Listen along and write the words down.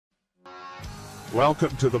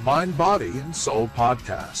Welcome to the Mind, Body, and Soul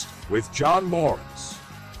podcast with John Morris.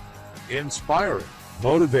 Inspiring,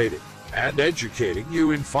 motivating, and educating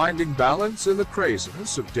you in finding balance in the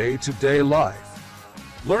craziness of day-to-day life.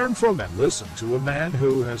 Learn from and listen to a man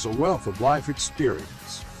who has a wealth of life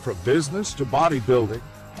experience, from business to bodybuilding,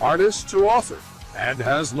 artist to author, and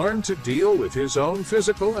has learned to deal with his own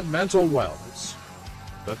physical and mental wellness.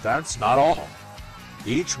 But that's not all.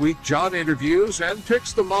 Each week, John interviews and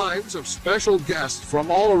picks the minds of special guests from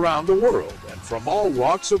all around the world and from all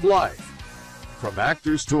walks of life. From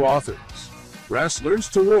actors to authors, wrestlers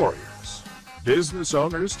to warriors, business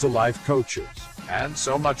owners to life coaches, and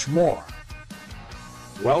so much more.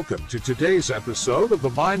 Welcome to today's episode of the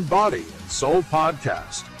Mind, Body, and Soul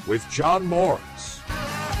podcast with John Morris.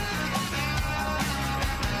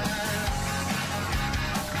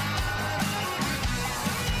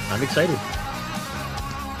 I'm excited.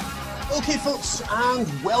 Okay, folks, and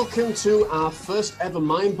welcome to our first ever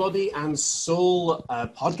Mind, Body, and Soul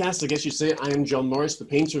podcast. I guess you'd say I am John Morris, the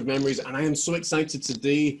painter of memories, and I am so excited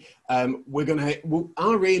today. Our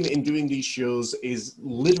aim in doing these shows is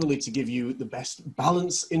literally to give you the best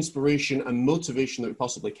balance, inspiration, and motivation that we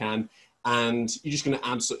possibly can. And you're just going to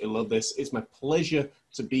absolutely love this. It's my pleasure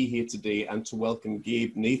to be here today and to welcome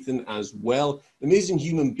Gabe Nathan as well. Amazing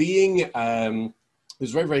human being.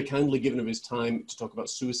 Who's very, very kindly given of his time to talk about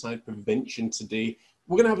suicide prevention today.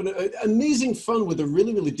 We're going to have an amazing fun with a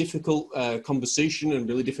really, really difficult conversation and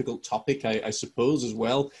really difficult topic, I suppose, as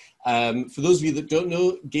well. For those of you that don't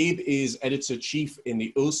know, Gabe is editor-chief in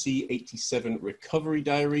the OC87 Recovery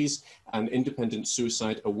Diaries and independent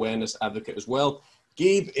suicide awareness advocate as well.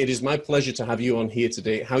 Gabe, it is my pleasure to have you on here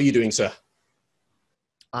today. How are you doing, sir?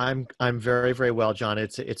 I'm very, very well, John.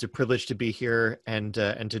 It's a privilege to be here and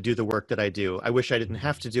to do the work that I do. I wish I didn't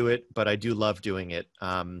have to do it, but I do love doing it.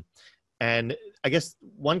 And I guess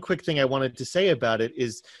one quick thing I wanted to say about it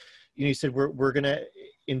is, you said we're going to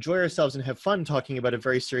enjoy ourselves and have fun talking about a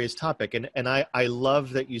very serious topic. And I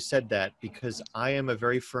love that you said that, because I am a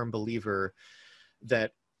very firm believer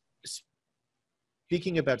that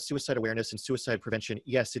speaking about suicide awareness and suicide prevention,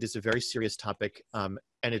 yes, it is a very serious topic, and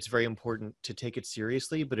it's very important to take it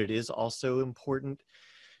seriously, but it is also important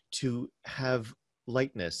to have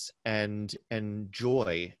lightness and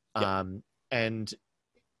joy. Yeah. And,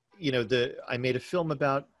 I made a film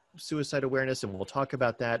about suicide awareness, and we'll talk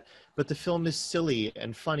about that, but the film is silly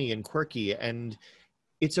and funny and quirky, and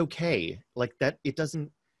it's okay. Like that,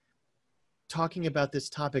 talking about this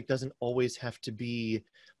topic doesn't always have to be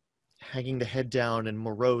hanging the head down and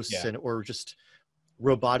morose, Yeah. or just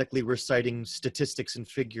robotically reciting statistics and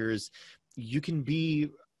figures. You can be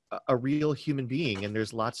a real human being, and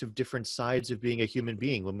there's lots of different sides of being a human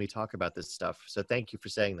being when we talk about this stuff. So thank you for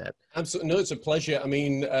saying that. Absolutely. No, it's a pleasure. I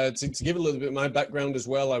mean, to give a little bit of my background as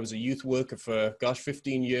well, I was a youth worker for,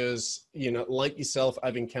 15 years. Like yourself,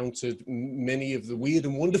 I've encountered many of the weird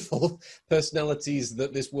and wonderful personalities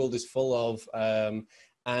that this world is full of.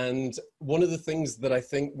 And one of the things that I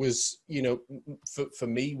think was, for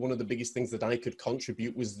me, one of the biggest things that I could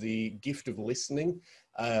contribute was the gift of listening,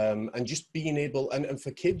 and just being able, and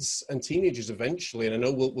for kids and teenagers eventually, and I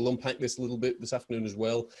know we'll unpack this a little bit this afternoon as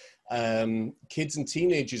well, kids and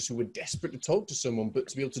teenagers who were desperate to talk to someone, but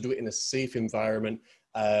to be able to do it in a safe environment.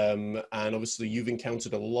 And obviously you've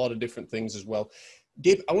encountered a lot of different things as well.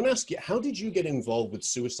 Gabe, I want to ask you, how did you get involved with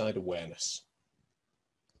suicide awareness?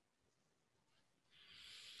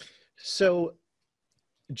 So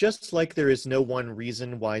just like there is no one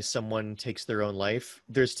reason why someone takes their own life,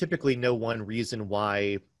 there's typically no one reason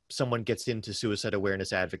why someone gets into suicide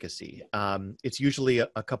awareness advocacy. It's usually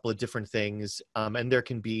a couple of different things, and there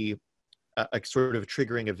can be a sort of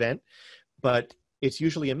triggering event, but it's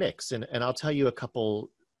usually a mix. And I'll tell you a couple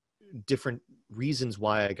different reasons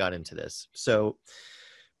why I got into this. So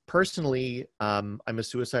personally, I'm a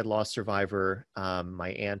suicide loss survivor.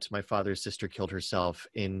 My aunt, my father's sister, killed herself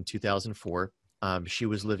in 2004. She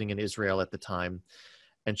was living in Israel at the time,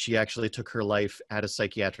 and she actually took her life at a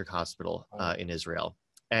psychiatric hospital in Israel.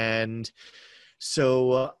 And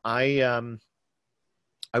so I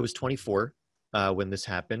was 24 when this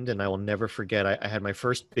happened, and I will never forget, I had my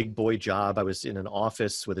first big boy job. I was in an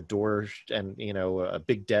office with a door and, a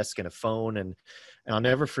big desk and a phone. And I'll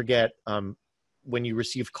never forget, when you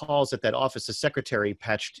received calls at that office, the secretary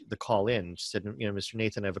patched the call in. She said, Mr.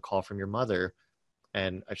 Nathan, I have a call from your mother.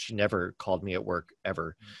 And she never called me at work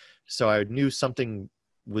ever. So I knew something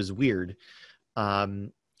was weird.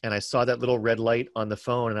 And I saw that little red light on the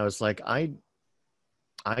phone, and I was like, I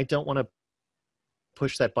don't want to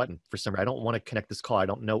push that button for some reason. I don't want to connect this call. I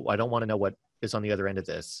don't want to know what is on the other end of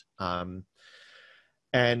this.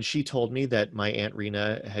 And she told me that my Aunt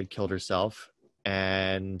Rena had killed herself.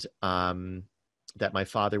 and that my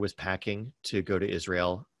father was packing to go to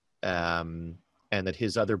Israel, and that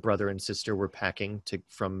his other brother and sister were packing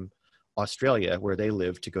from Australia, where they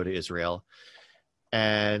live, to go to Israel.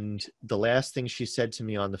 And the last thing she said to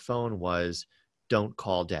me on the phone was, "Don't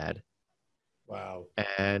call Dad." Wow.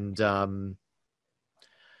 And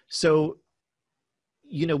so,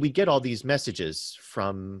 you know, we get all these messages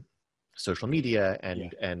from social media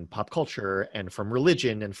and pop culture and from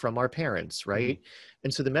religion and from our parents, right?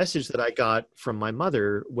 And so the message that I got from my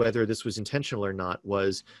mother, whether this was intentional or not,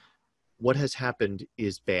 was, what has happened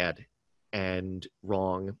is bad and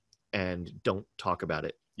wrong, and don't talk about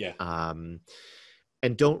it. Yeah.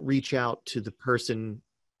 And don't reach out to the person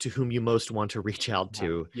to whom you most want to reach out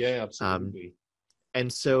to. Yeah, absolutely.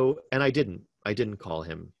 And I didn't call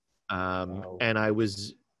him. Wow. And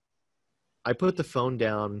I put the phone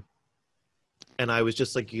down, and I was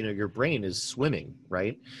just like, you know, your brain is swimming,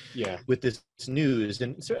 right? Yeah. With this news.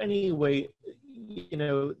 And so anyway, you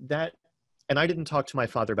know, and I didn't talk to my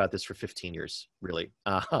father about this for 15 years, really.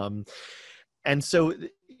 And so,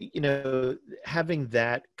 you know, having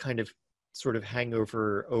that kind of sort of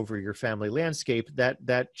hangover over your family landscape,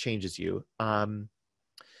 that changes you.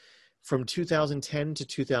 From 2010 to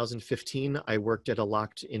 2015, I worked at a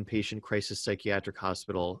locked inpatient crisis psychiatric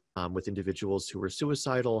hospital with individuals who were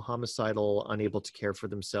suicidal, homicidal, unable to care for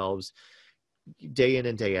themselves, day in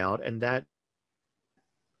and day out. And that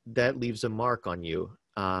leaves a mark on you.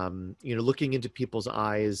 You know, looking into people's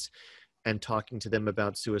eyes and talking to them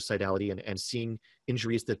about suicidality and seeing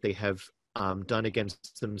injuries that they have done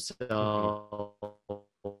against themselves,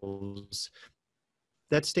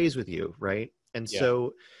 that stays with you, right? And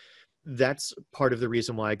so that's part of the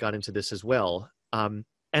reason why I got into this as well. And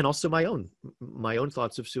also my own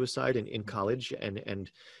thoughts of suicide in college, and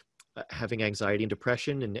having anxiety and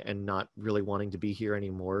depression, and not really wanting to be here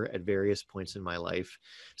anymore at various points in my life.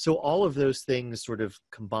 So all of those things sort of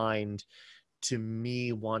combined to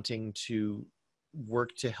me wanting to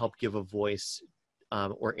work to help give a voice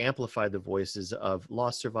or amplify the voices of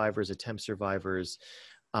loss survivors, attempt survivors,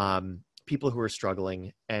 people who are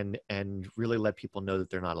struggling, and really let people know that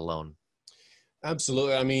they're not alone.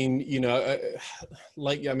 Absolutely. I mean, you know,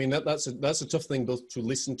 I mean, that's a tough thing both to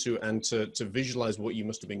listen to and to visualize what you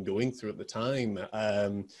must have been going through at the time.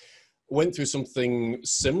 Went through something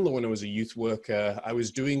similar when I was a youth worker. I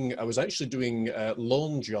was actually doing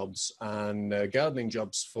lawn jobs and gardening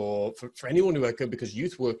jobs for anyone who I could, because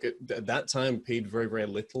youth work at that time paid very, very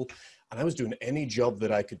little. And I was doing any job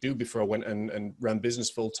that I could do before I went and ran business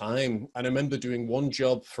full time. And I remember doing one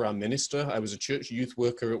job for our minister. I was a church youth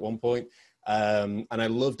worker at one point. And I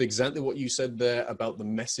loved exactly what you said there about the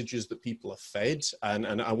messages that people are fed.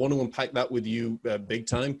 And I want to unpack that with you big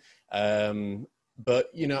time. But,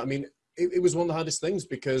 you know, I mean, it was one of the hardest things,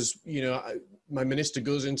 because, you know, my minister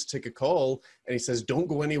goes in to take a call and he says, "Don't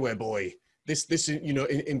go anywhere, boy. This you know,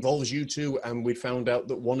 involves you too." And we found out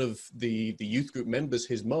that one of the youth group members,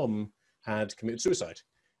 his mom, had committed suicide.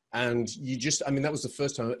 And you just, I mean, that was the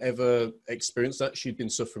first time I ever experienced that. She'd been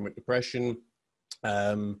suffering with depression.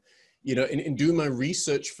 You know, in doing my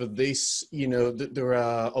research for this, you know, there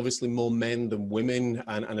are obviously more men than women.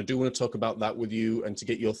 And I do want to talk about that with you and to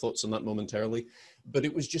get your thoughts on that momentarily. But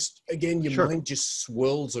it was just, again, your mind just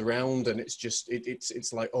swirls around, and it's just,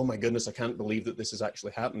 it's like, oh my goodness, I can't believe that this has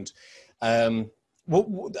actually happened.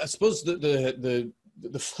 Well, I suppose the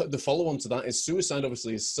follow-on to that is suicide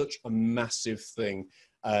obviously is such a massive thing.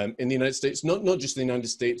 In the United States, not just the United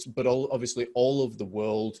States, but obviously all over the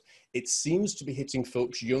world. It seems to be hitting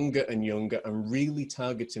folks younger and younger, and really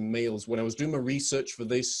targeting males. When I was doing my research for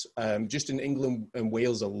this, just in England and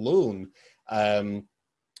Wales alone,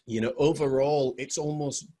 you know, overall, it's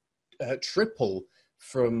almost triple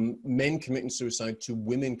from men committing suicide to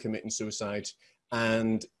women committing suicide.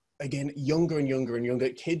 And again, younger and younger and younger,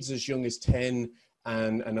 kids as young as 10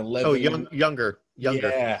 and 11. Oh, younger.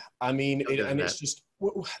 Yeah, I mean, it's just,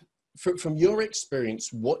 from your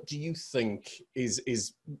experience, what do you think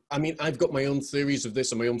is, I mean, I've got my own theories of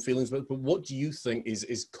this and my own feelings, but what do you think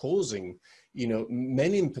is causing, you know,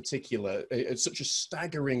 men in particular at such a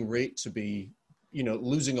staggering rate to be, you know,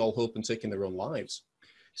 losing all hope and taking their own lives?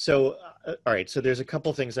 So, all right. So there's a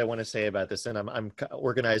couple things I want to say about this, and I'm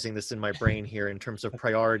organizing this in my brain here in terms of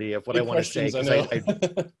priority of what I want to say.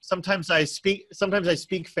 Because sometimes I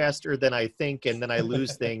speak faster than I think, and then I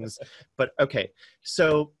lose things. But okay.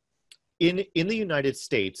 So in the United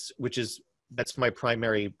States, that's my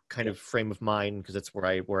primary kind of frame of mind, because that's where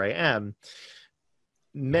I am.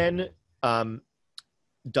 Men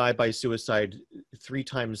die by suicide 3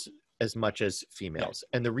 times as much as females.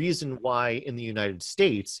 And the reason why in the United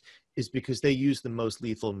States is because they use the most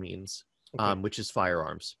lethal means. Okay. which is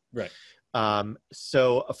firearms. Right.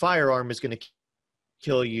 So a firearm is going to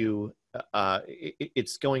kill you.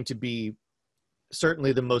 It's going to be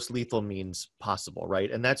certainly the most lethal means possible,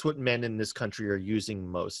 right? And that's what men in this country are using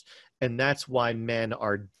most. And that's why men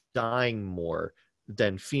are dying more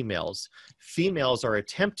than females. Females are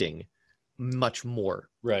attempting much more,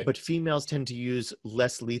 Right. but females tend to use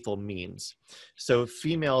less lethal means. So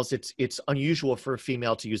females, it's unusual for a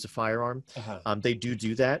female to use a firearm. They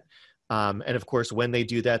do that. And of course, when they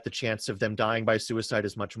do that, the chance of them dying by suicide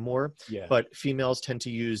is much more. Yeah. But females tend to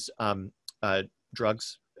use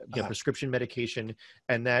drugs, prescription medication,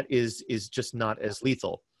 and that is just not as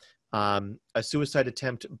lethal. A suicide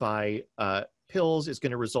attempt by pills is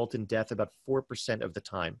going to result in death about 4% of the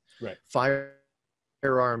time. Right.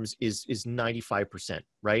 Firearms is 95%,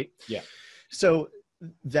 right? Yeah. So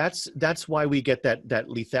that's why we get that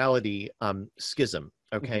lethality schism.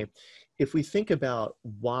 Okay. Mm-hmm. If we think about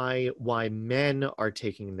why men are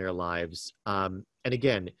taking their lives, and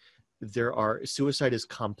again, suicide is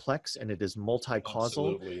complex and it is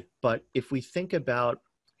multi-causal. Absolutely. But if we think about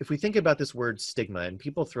this word stigma, and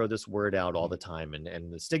people throw this word out all the time,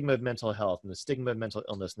 and the stigma of mental health and the stigma of mental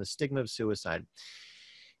illness and the stigma of suicide.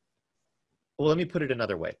 Well, let me put it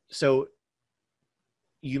another way. So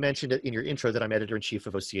you mentioned it in your intro that I'm editor-in-chief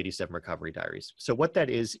of OC87 Recovery Diaries. So what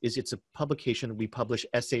that is it's a publication. We publish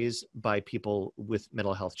essays by people with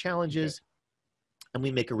mental health challenges, and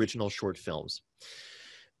we make original short films.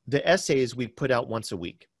 The essays we put out once a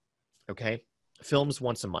week, okay? Films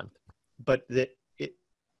once a month. But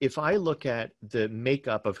if I look at the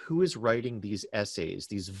makeup of who is writing these essays,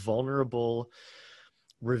 these vulnerable,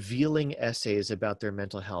 revealing essays about their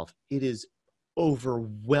mental health, it is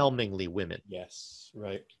overwhelmingly women. Yes,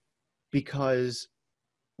 right. Because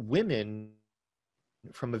women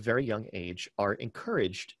from a very young age are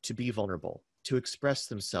encouraged to be vulnerable, to express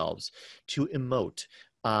themselves, to emote.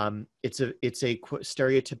 It's a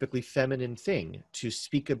stereotypically feminine thing to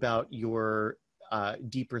speak about your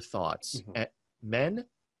deeper thoughts. Mm-hmm. Men,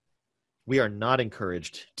 we are not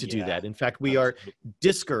encouraged to do that. In fact, we are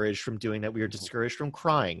discouraged from doing that. We are discouraged from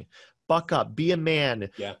crying. Buck up, be a man,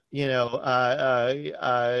 get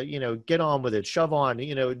on with it, shove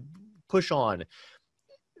on, push on,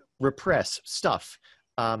 repress stuff,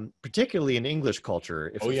 particularly in English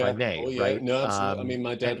culture, if I may, right? No, absolutely. I mean,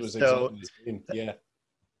 my dad was exactly the same. Yeah.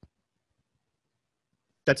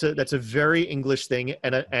 That's a very English thing.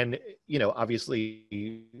 And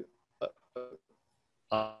obviously,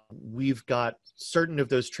 we've got certain of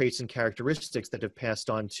those traits and characteristics that have passed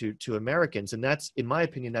on to Americans. And that's, in my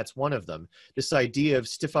opinion, that's one of them. This idea of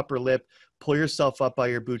stiff upper lip, pull yourself up by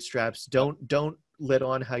your bootstraps. Don't let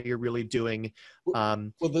on how you're really doing.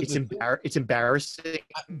 It's embarrassing.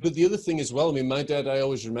 But the other thing as well, I mean, my dad, I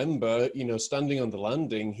always remember, standing on the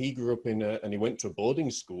landing, he grew up and he went to a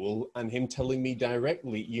boarding school, and him telling me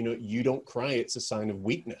directly, you don't cry, it's a sign of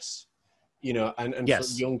weakness. And yes.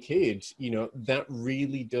 For a young kid, that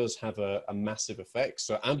really does have a massive effect.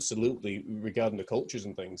 So absolutely, regarding the cultures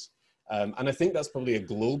and things. And I think that's probably a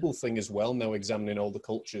global thing as well now, examining all the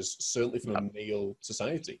cultures, certainly from a male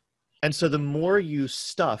society. And so the more you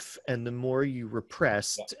stuff and the more you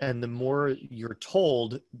repress and the more you're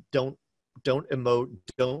told, don't emote,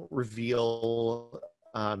 don't reveal,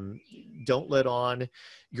 don't let on,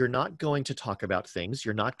 you're not going to talk about things.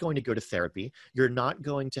 You're not going to go to therapy. You're not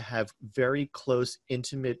going to have very close,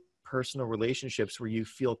 intimate, personal relationships where you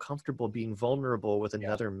feel comfortable being vulnerable with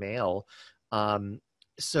another male.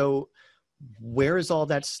 So where is all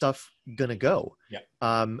that stuff going to go?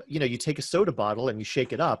 You take a soda bottle and you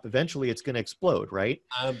shake it up, eventually it's going to explode, right?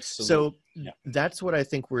 Absolutely. So that's what I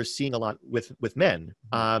think we're seeing a lot with men.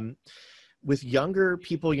 With younger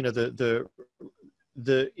people, in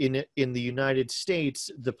the United States,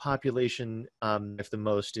 the population, if the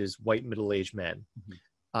most, is white middle-aged men.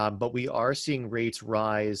 But we are seeing rates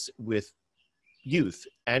rise with youth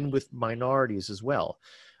and with minorities as well.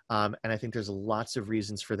 And I think there's lots of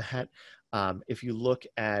reasons for that. If you look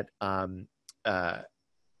at,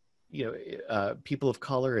 people of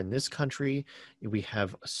color in this country, we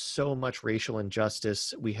have so much racial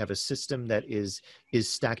injustice. We have a system that is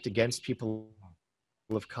stacked against people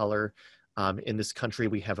of color. In this country,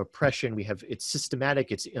 we have oppression. It's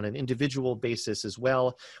systematic. It's on an individual basis as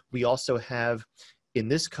well. We also have, in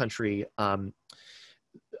this country,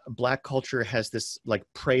 Black culture has this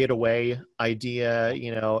pray it away idea,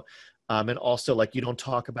 and also you don't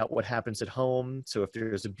talk about what happens at home. So if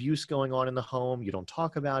there's abuse going on in the home, you don't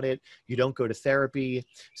talk about it. You don't go to therapy.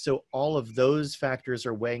 So all of those factors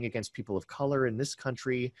are weighing against people of color in this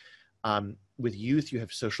country. With youth, you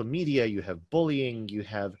have social media, you have bullying, you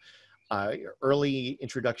have early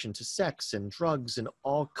introduction to sex and drugs and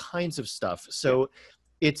all kinds of stuff. So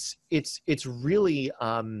it's really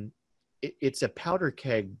it's a powder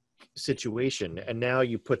keg situation, and now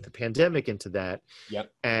you put the pandemic into that.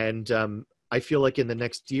 Yep. And I feel like in the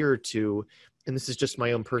next year or two, and this is just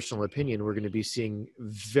my own personal opinion, we're going to be seeing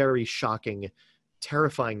very shocking,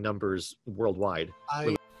 terrifying numbers worldwide.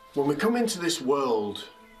 When we come into this world,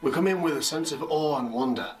 we come in with a sense of awe and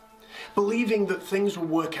wonder, believing that things will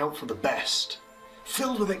work out for the best,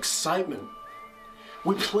 filled with excitement.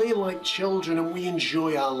 We play like children and we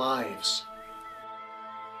enjoy our lives.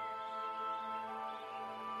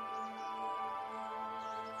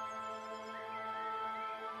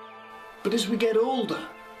 But as we get older,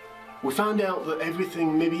 we find out that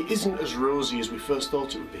everything maybe isn't as rosy as we first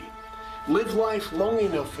thought it would be. Live life long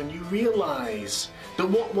enough and you realise that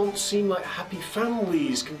what once seemed like happy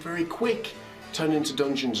families can very quick turn into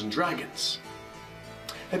Dungeons and Dragons.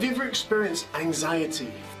 Have you ever experienced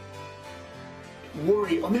anxiety,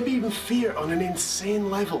 worry, or maybe even fear on an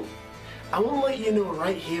insane level? I want to let you know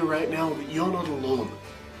right here, right now, that you're not alone.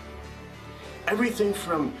 Everything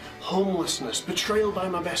from homelessness, betrayal by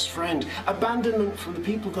my best friend, abandonment from the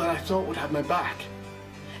people that I thought would have my back.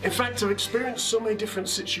 In fact, I've experienced so many different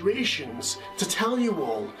situations, to tell you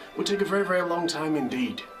all would take a very, very long time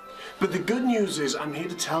indeed. But the good news is I'm here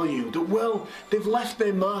to tell you that, well, they've left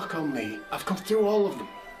their mark on me. I've come through all of them.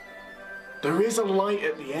 There is a light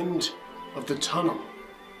at the end of the tunnel.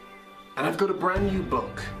 And I've got a brand new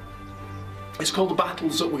book. It's called The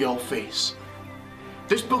Battles That We All Face.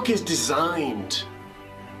 This book is designed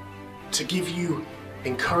to give you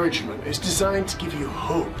encouragement. It's designed to give you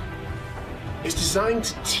hope. It's designed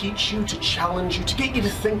to teach you, to challenge you, to get you to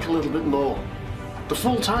think a little bit more. The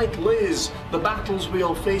full title is The Battles We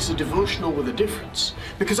All Face, a devotional with a difference.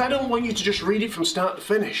 Because I don't want you to just read it from start to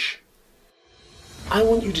finish. I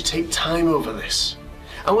want you to take time over this.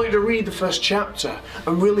 I want you to read the first chapter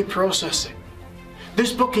and really process it.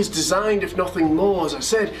 This book is designed, if nothing more, as I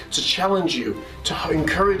said, to challenge you, to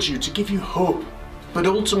encourage you, to give you hope, but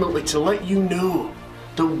ultimately to let you know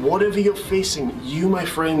that whatever you're facing, you, my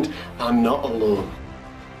friend, are not alone.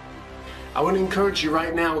 I want to encourage you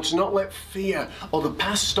right now to not let fear or the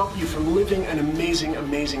past stop you from living an amazing,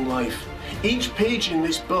 amazing life. Each page in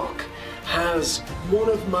this book has one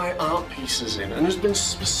of my art pieces in and has been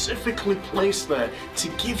specifically placed there to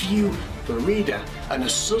give you, the reader, an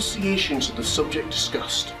association to the subject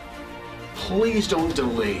discussed. Please don't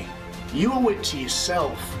delay. You owe it to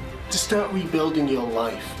yourself to start rebuilding your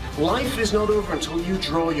life. Life is not over until you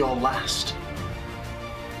draw your last.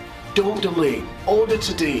 Don't delay. Order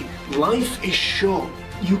today. Life is short.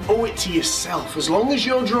 You owe it to yourself, as long as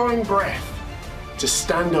you're drawing breath, to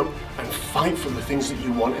stand up and fight for the things that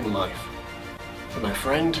you want in life. And my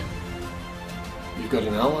friend, you've got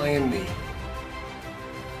an ally in me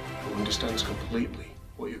who understands completely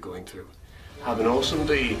what you're going through. Have an awesome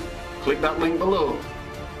day. Click that link below,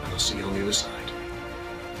 and I'll see you on the other side.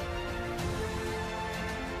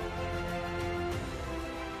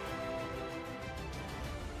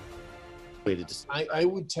 I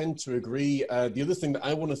would tend to agree. The other thing that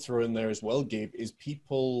I want to throw in there as well, Gabe, is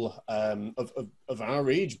people of our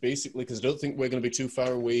age, basically, because I don't think we're going to be too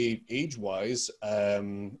far away age-wise.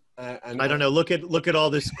 And I don't know. Look at all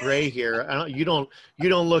this gray here. You don't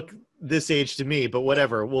look this age to me, but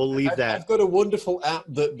whatever. We'll leave that. I've got a wonderful app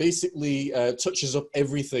that basically touches up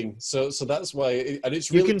everything. So that's why, and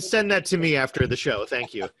it's really. You can send that to me after the show.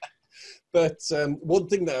 Thank you. But one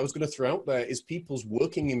thing that I was going to throw out there is people's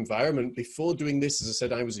working environment. Before doing this, as I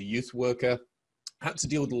said, I was a youth worker, had to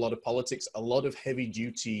deal with a lot of politics, a lot of heavy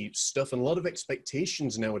duty stuff, and a lot of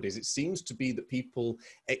expectations nowadays. It seems to be that people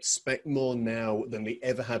expect more now than they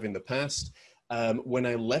ever have in the past. When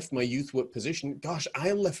I left my youth work position, gosh,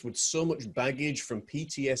 I left with so much baggage from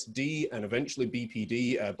PTSD and eventually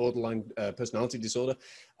BPD, borderline personality disorder,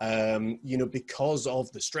 because of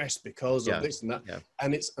the stress, because of this and that. Yeah.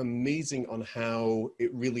 And it's amazing on how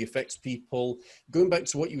it really affects people. Going back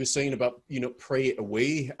to what you were saying about, pray it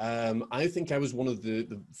away. I think I was one of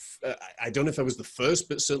I don't know if I was the first,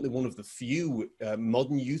 but certainly one of the few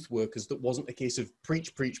modern youth workers that wasn't a case of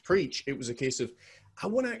preach, preach, preach. It was a case of, I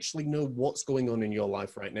want to actually know what's going on in your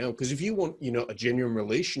life right now. Because if you want, a genuine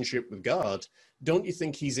relationship with God, don't you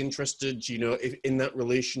think he's interested, you know, in that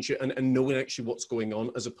relationship and knowing actually what's going on,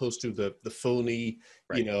 as opposed to the phony,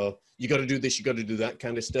 Right. you know, you got to do this, you got to do that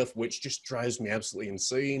kind of stuff, which just drives me absolutely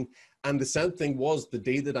insane. And the sad thing was, the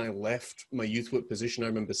day that I left my youth work position, I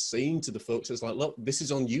remember saying to the folks, it's like, look, this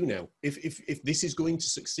is on you now. If this is going to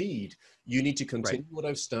succeed, you need to continue what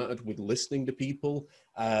I've started with listening to people.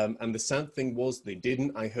 And the sad thing was they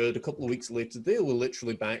didn't. I heard a couple of weeks later, they were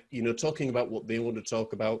literally back, you know, talking about what they want to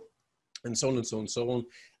talk about, and so on and so on and so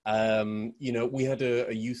on. You know, we had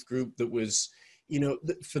a youth group that was, you know,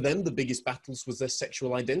 for them, the biggest battles was their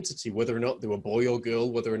sexual identity, whether or not they were boy or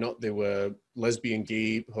girl, whether or not they were lesbian,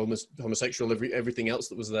 gay, homosexual, everything else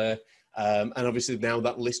that was there. And obviously now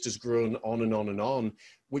that list has grown on and on and on,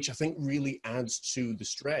 which I think really adds to the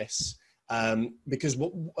stress. Because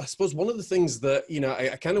I suppose one of the things that, you know,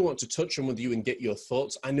 I kind of want to touch on with you and get your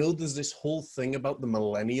thoughts. I know there's this whole thing about the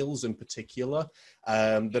millennials in particular,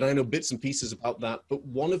 that I know bits and pieces about that. But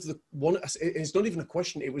it's not even a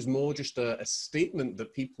question. It was more just a statement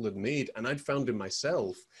that people had made. And I'd found in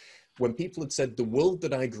myself, when people had said the world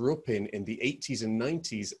that I grew up in the 80s and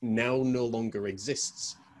 90s now no longer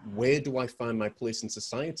exists. Where do I find my place in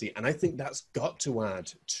society? And I think that's got to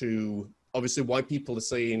add to obviously why people are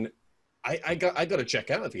saying, I got to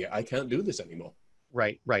check out of here. I can't do this anymore.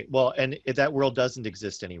 Right. Well, and that world doesn't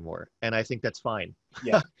exist anymore, and I think that's fine.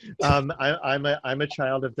 Yeah. I'm a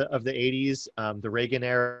child of the 80s, the Reagan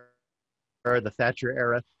era, the Thatcher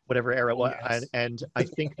era, whatever era it was, Yes. and I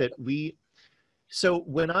think that So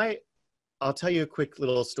I'll tell you a quick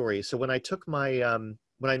little story. So when I took when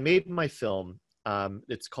I made my film,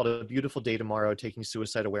 it's called A Beautiful Day Tomorrow: Taking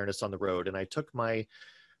Suicide Awareness on the Road, and I took my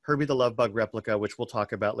Herbie the Love Bug replica, which we'll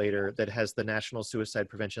talk about later, that has the National Suicide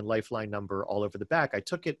Prevention Lifeline number all over the back. I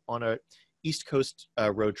took it on a East Coast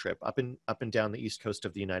road trip up and down the East Coast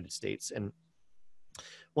of the United States. And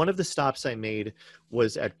one of the stops I made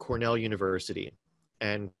was at Cornell University.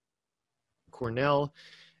 And Cornell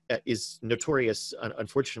is notorious,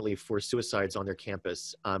 unfortunately, for suicides on their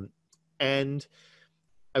campus. And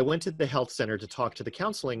I went to the health center to talk to the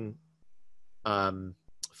counseling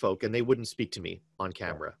folk, and they wouldn't speak to me on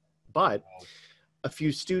camera, but a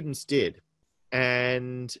few students did.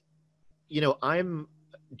 And, you know, I'm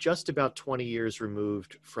just about 20 years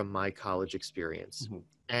removed from my college experience. Mm-hmm.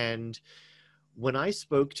 And when I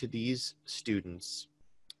spoke to these students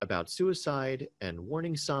about suicide and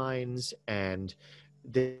warning signs, and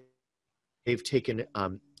they've taken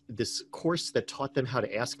this course that taught them how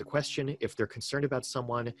to ask a question if they're concerned about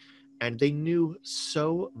someone, and they knew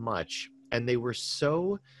so much, and they were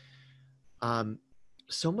so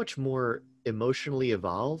much more emotionally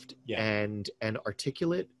evolved and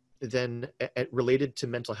articulate than related to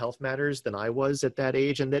mental health matters than I was at that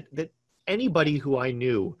age, and that anybody who I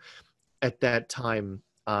knew at that time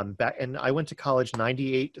back, and I went to college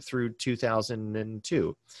 98 through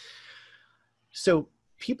 2002. So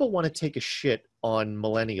people want to take a shit on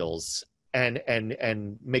millennials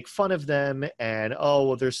and make fun of them, and oh,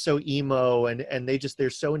 well, they're so emo, and they're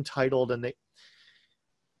so entitled, and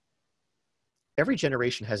every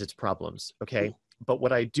generation has its problems, okay? But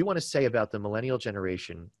what I do want to say about the millennial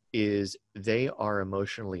generation is they are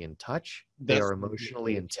emotionally in touch, they are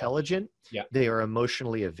emotionally intelligent, they are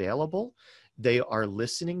emotionally available, they are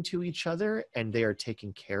listening to each other, and they are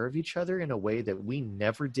taking care of each other in a way that we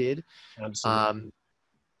never did. Absolutely.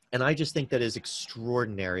 And I just think that is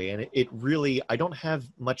extraordinary. And it really, I don't have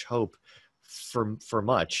much hope for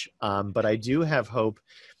much, but I do have hope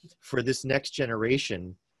for this next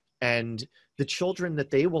generation and the children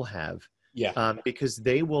that they will have. Because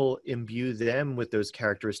they will imbue them with those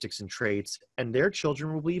characteristics and traits, and their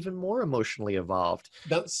children will be even more emotionally evolved.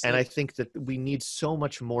 I think that we need so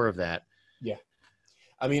much more of that. Yeah.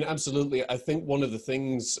 I mean, absolutely. I think one of the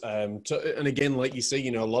things, and again, like you say,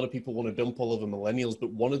 you know, a lot of people want to dump all over millennials,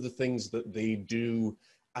 but one of the things that they do,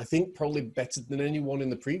 I think probably better than anyone in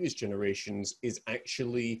the previous generations, is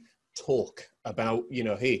actually talk about, you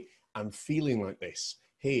know, hey, I'm feeling like this.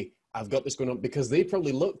 Hey, I've got this going on, because they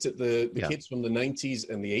probably looked at the kids from the 90s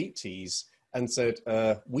and the 80s and said,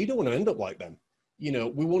 we don't want to end up like them. You know,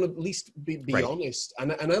 we want to at least be honest.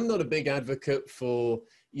 And I'm not a big advocate for,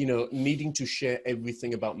 you know, needing to share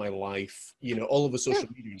everything about my life, you know, all over social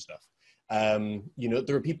media and stuff. You know,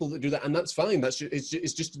 there are people that do that, and that's fine. It's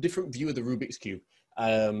just a different view of the Rubik's Cube.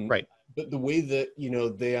 But the way that, you know,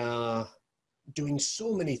 they are doing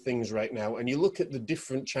so many things right now, and you look at the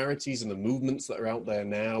different charities and the movements that are out there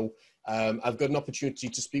now. I've got an opportunity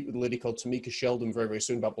to speak with a lady called Tamika Sheldon very, very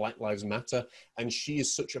soon about Black Lives Matter, and she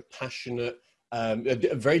is such a passionate, a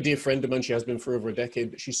very dear friend of mine. She has been for over a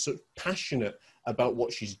decade, but she's so passionate about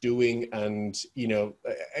what she's doing. And, you know,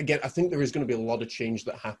 again, I think there is going to be a lot of change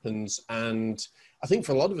that happens. And I think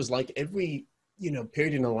for a lot of us, like every, you know,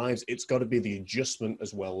 period in our lives, it's got to be the adjustment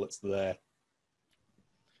as well that's there.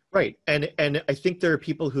 Right. And I think there are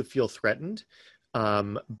people who feel threatened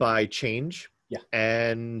by change. Yeah.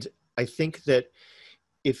 And I think that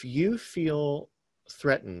if you feel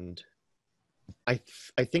threatened, I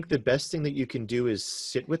think the best thing that you can do is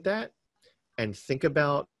sit with that and think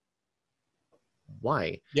about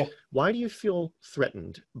why. Yeah. Why do you feel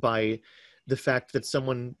threatened by the fact that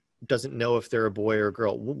someone doesn't know if they're a boy or a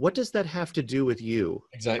girl? What does that have to do with you?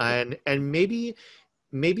 Exactly. And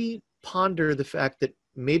maybe ponder the fact that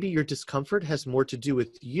maybe your discomfort has more to do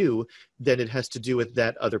with you than it has to do with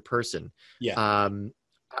that other person. Yeah.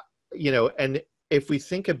 You know, and if we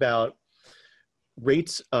think about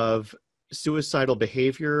rates of suicidal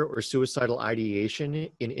behavior or suicidal ideation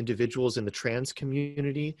in individuals in the trans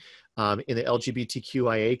community, in the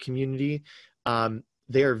LGBTQIA community,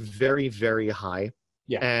 they are very, very high.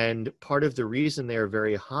 Yeah. And part of the reason they are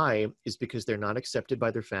very high is because they're not accepted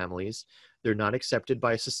by their families. They're not accepted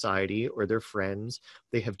by society or their friends.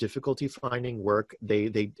 They have difficulty finding work.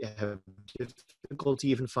 They have difficulty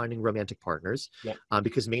even finding romantic partners, Yeah.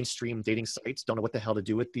 Because mainstream dating sites don't know what the hell to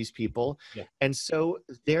do with these people. Yeah. And so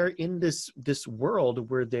they're in this world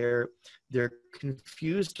where they're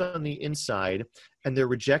confused on the inside and they're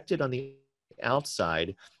rejected on the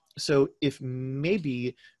outside. So if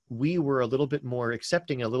maybe we were a little bit more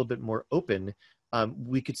accepting, a little bit more open,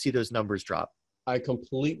 we could see those numbers drop. I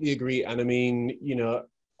completely agree. And I mean, you know,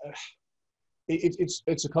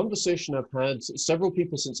 it's a conversation I've had. Several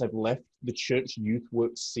people since I've left the church youth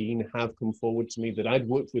work scene have come forward to me that I'd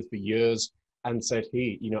worked with for years and said,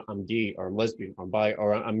 hey, you know, I'm gay or I'm lesbian or I'm bi,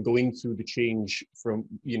 or I'm going through the change from,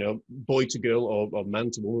 you know, boy to girl or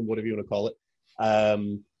man to woman, whatever you want to call it.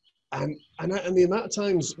 And the amount of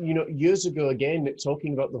times, you know, years ago, again,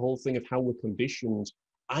 talking about the whole thing of how we're conditioned,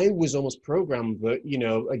 I was almost programmed that, you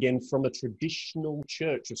know, again, from a traditional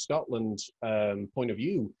Church of Scotland point of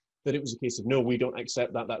view, that it was a case of, no, we don't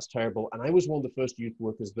accept that, that's terrible. And I was one of the first youth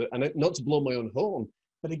workers that, and not to blow my own horn,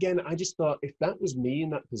 but again, I just thought, if that was me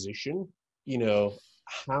in that position, you know,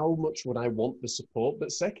 how much would I want the support?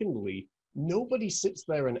 But secondly, nobody sits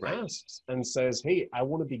there and Right. asks and says, hey, I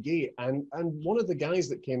want to be gay. And one of the guys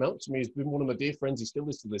that came out to me has been one of my dear friends. He still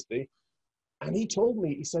is to this day. And he told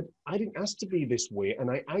me, he said, I didn't ask to be this way.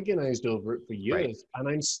 And I agonized over it for years. Right. And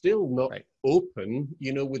I'm still not Right. open,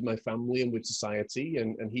 you know, with my family and with society.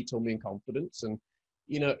 And he told me in confidence. And,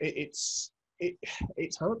 you know, it's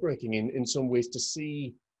heartbreaking in some ways to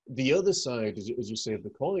see the other side, as you say, of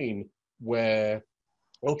the coin, where,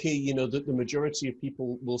 okay, you know, the majority of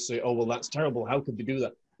people will say, oh, well, that's terrible. How could they do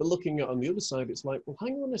that? But looking at on the other side, it's like, well,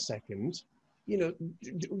 hang on a second. You know,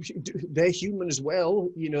 they're human as well.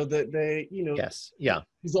 You know, that they, you know, Yes. Yeah.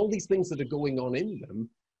 there's all these things that are going on in them.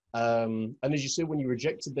 And as you say, when you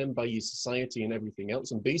rejected them by your society and everything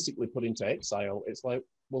else and basically put into exile, it's like,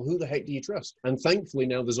 well, who the heck do you trust? And thankfully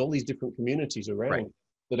now there's all these different communities around Right.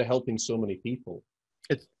 that are helping so many people.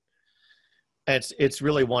 It's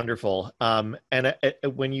really wonderful. And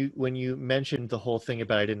when you mentioned the whole thing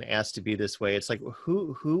about I didn't ask to be this way, it's like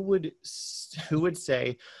who would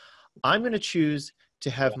say, I'm going to choose to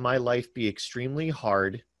have my life be extremely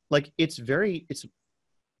hard. Like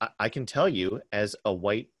I can tell you as a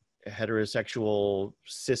white heterosexual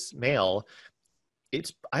cis male,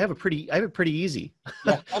 I have it pretty easy.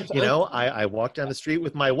 Yeah, You know, I walk down the street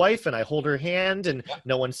with my wife and I hold her hand and Yeah.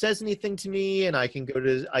 no one says anything to me, and I can go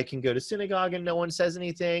to synagogue and no one says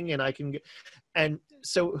anything, and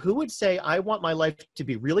so who would say I want my life to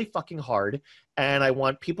be really fucking hard and I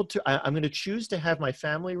want people to I'm going to choose to have my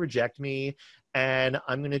family reject me and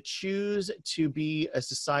I'm going to choose to be a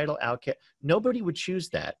societal outcast? Nobody would choose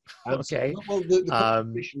that. Okay. Well, the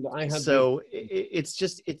conversation that I had So it's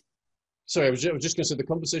just Sorry, I was just going to say the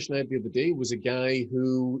conversation I had the other day was a guy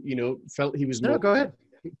who, you know, felt he was No, more go ahead.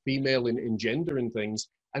 female in gender and things,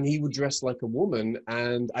 and he would dress like a woman.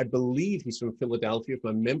 And I believe he's from Philadelphia, if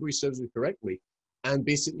my memory serves me correctly. And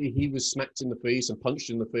basically, he was smacked in the face and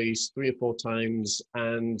punched in the face 3 or 4 times,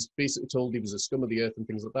 and basically told he was a scum of the earth and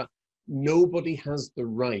things like that. Nobody has the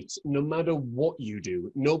right, no matter what you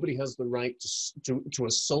do, nobody has the right to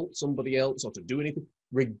assault somebody else or to do anything,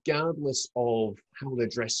 regardless of how they're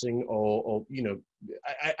dressing or you know,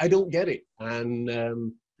 I don't get it. And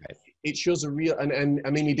Right. it shows a real, and I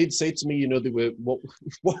mean, he did say to me, you know, they were, what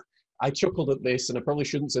I chuckled at this, and I probably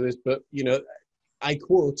shouldn't say this, but, you know, I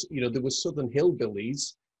quote, you know, there were Southern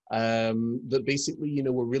hillbillies that basically, you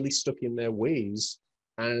know, were really stuck in their ways.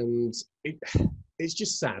 And it's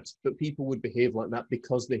just sad that people would behave like that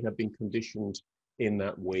because they have been conditioned in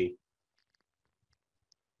that way.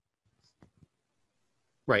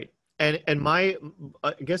 Right. And my,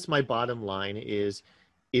 I guess my bottom line is,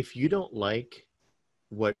 if you don't like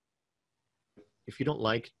what, if you don't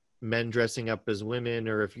like men dressing up as women,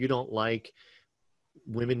 or if you don't like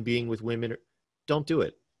women being with women, don't do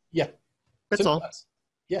it. Yeah. That's all.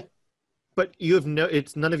 Yeah. But you have no,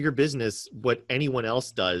 it's none of your business what anyone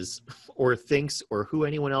else does or thinks, or who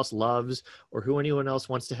anyone else loves, or who anyone else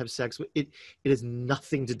wants to have sex with. It has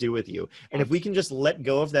nothing to do with you. And if we can just let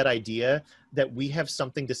go of that idea that we have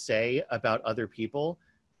something to say about other people,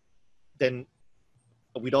 then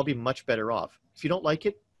we'd all be much better off. If you don't like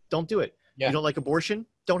it, don't do it. Yeah. You don't like abortion,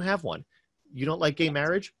 don't have one. You don't like gay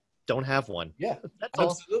marriage, don't have one. Yeah, That's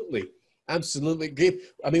all. absolutely. Absolutely. Gabe,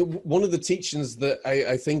 I mean, one of the teachings that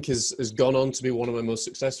I think has gone on to be one of my most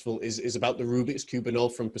successful is about the Rubik's Cube and all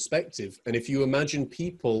from perspective. And if you imagine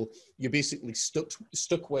people, you're basically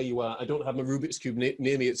stuck where you are. I don't have my Rubik's Cube near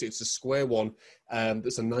me. It's a square one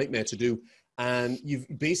that's a nightmare to do. And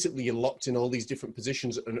you're locked in all these different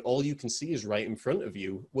positions, and all you can see is right in front of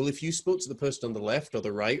you. Well, if you spoke to the person on the left or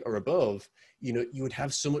the right or above, you would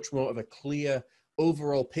have so much more of a clear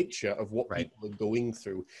overall picture of what people are going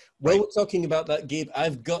through. Well, we're talking about that, Gabe,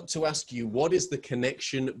 I've got to ask you, what is the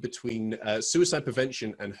connection between suicide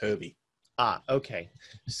prevention and Herbie? Okay.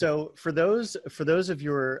 So for those of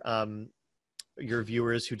your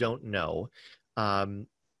viewers who don't know,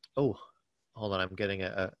 oh, hold on, I'm getting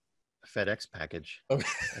a FedEx package. Okay.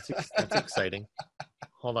 That's exciting.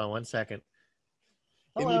 Hold on one second.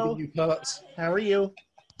 Hello. How are you?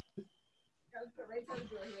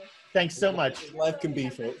 Thanks so much. Life can be,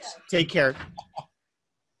 folks. Take care.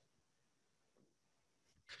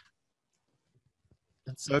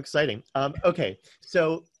 That's so exciting. Okay,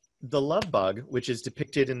 so the Love Bug, which is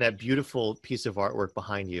depicted in that beautiful piece of artwork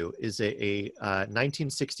behind you, is a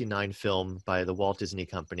 1969 film by the Walt Disney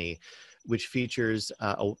Company, which features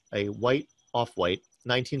a white, off-white,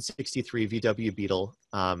 1963 VW Beetle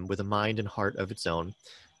with a mind and heart of its own,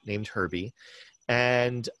 named Herbie.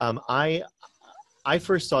 And I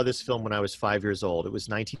first saw this film when I was 5 years old. It was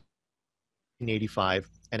 1985,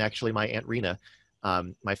 and actually my Aunt Rena,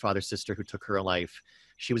 my father's sister who took her own life,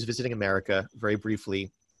 she was visiting America very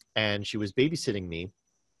briefly, and she was babysitting me,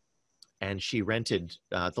 and she rented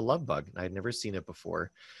The Love Bug. I had never seen it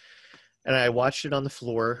before. And I watched it on the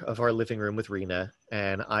floor of our living room with Rena,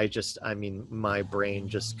 and my brain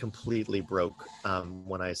just completely broke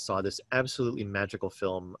when I saw this absolutely magical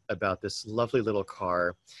film about this lovely little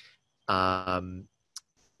car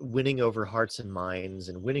winning over hearts and minds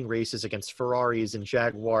and winning races against Ferraris and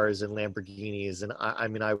Jaguars and Lamborghinis.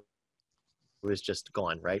 And I was just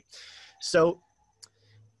gone, right? So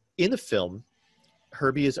in the film,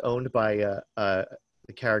 Herbie is owned by the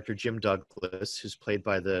character Jim Douglas, who's played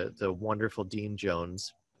by the wonderful Dean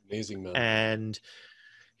Jones. Amazing man. And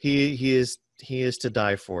he is to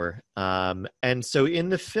die for. And so in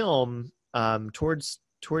the film, towards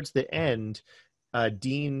the end,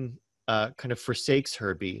 Dean kind of forsakes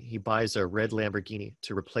Herbie. He buys a red Lamborghini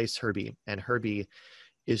to replace Herbie, and Herbie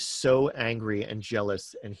is so angry and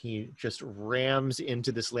jealous, and he just rams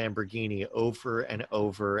into this Lamborghini over and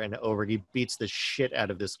over and over. He beats the shit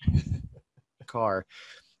out of this car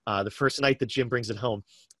the first night that Jim brings it home,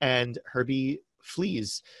 and Herbie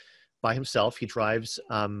flees by himself. He drives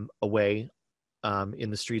away in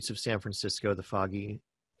the streets of San Francisco, the foggy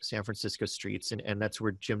San Francisco streets, and that's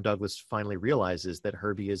where Jim Douglas finally realizes that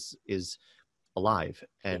Herbie is alive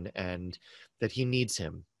and that he needs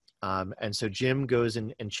him. And so Jim goes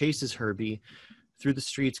and chases Herbie through the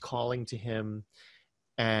streets, calling to him,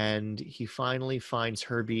 and he finally finds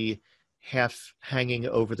Herbie half hanging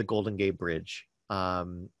over the Golden Gate Bridge.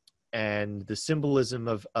 And the symbolism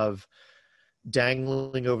of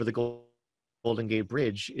dangling over the Golden Gate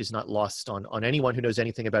Bridge is not lost on anyone who knows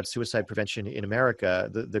anything about suicide prevention in America.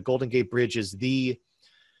 The Golden Gate Bridge is the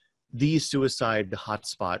suicide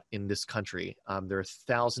hotspot in this country. There are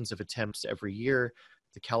thousands of attempts every year.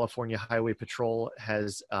 The California Highway Patrol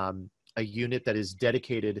has a unit that is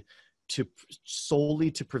dedicated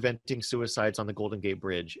solely to preventing suicides on the Golden Gate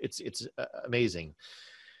Bridge. It's amazing.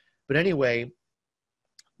 But anyway,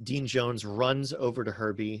 Dean Jones runs over to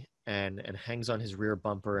Herbie and hangs on his rear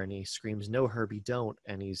bumper, and he screams, "No, Herbie, don't!"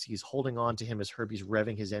 And he's holding on to him as Herbie's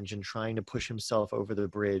revving his engine, trying to push himself over the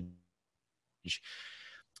bridge.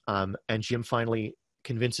 And Jim finally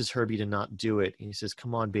convinces Herbie to not do it. He says,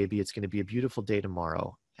 "Come on, baby, it's going to be a beautiful day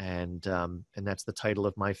tomorrow." And that's the title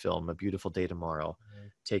of my film, A Beautiful Day Tomorrow,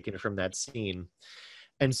 taken from that scene.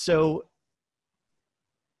 And so,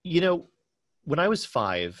 when I was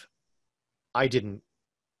 5, I didn't,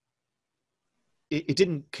 it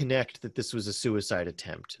didn't connect that this was a suicide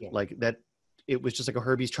attempt. Yeah. Like that, it was just like a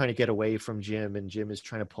Herbie's trying to get away from Jim and Jim is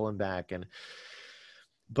trying to pull him back.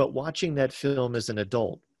 But watching that film as an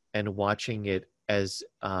adult and watching it as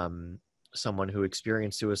someone who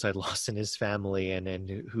experienced suicide loss in his family and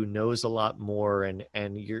who knows a lot more, and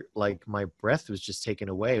you're like, my breath was just taken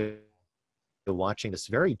away watching this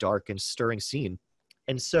very dark and stirring scene.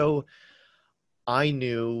 And so I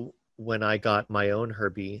knew when I got my own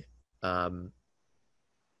Herbie,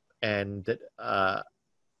 and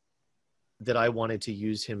that I wanted to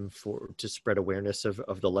use him to spread awareness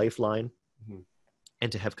of the Lifeline, mm-hmm.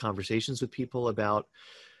 and to have conversations with people about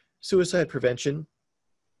suicide prevention.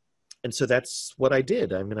 And so that's what I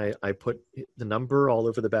did. I mean, I put the number all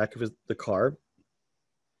over the back of the car,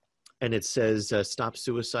 and it says "Stop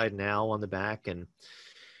Suicide Now" on the back.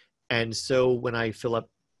 And so when I fill up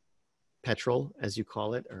petrol, as you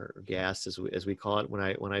call it, or gas as we call it,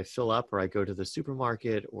 when I fill up, or I go to the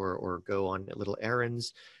supermarket or go on little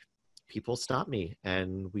errands, people stop me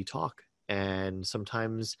and we talk. And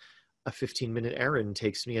sometimes a 15-minute errand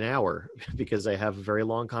takes me an hour because I have a very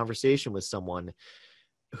long conversation with someone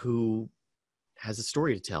who has a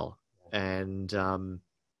story to tell. And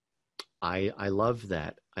I love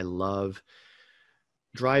that. I love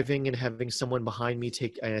driving and having someone behind me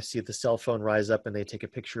and I see the cell phone rise up and they take a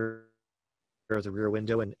picture of the rear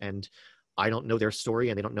window, and I don't know their story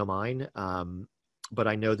and they don't know mine. But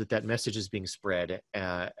I know that message is being spread,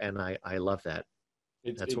 and I love that.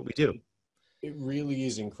 That's what we do. It really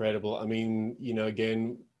is incredible. I mean,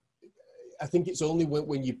 again, I think it's only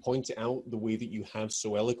when you point it out the way that you have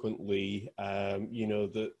so eloquently,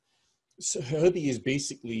 that Herbie is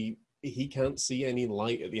basically, he can't see any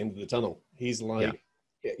light at the end of the tunnel. He's like,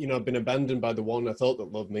 I've been abandoned by the one I thought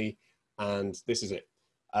that loved me, and this is it.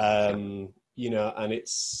 And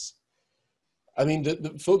it's, I mean,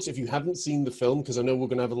 the folks, if you haven't seen the film, because I know we're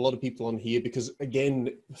going to have a lot of people on here, because again,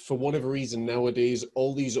 for whatever reason nowadays,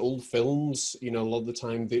 all these old films, a lot of the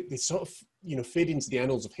time they sort of, fade into the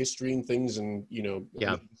annals of history and things. And,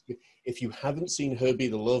 if you haven't seen Herbie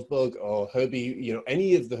the Love Bug or Herbie,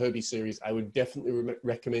 any of the Herbie series, I would definitely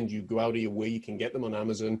recommend you go out of your way. You can get them on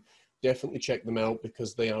Amazon. Definitely check them out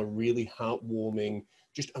because they are really heartwarming,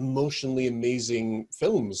 just emotionally amazing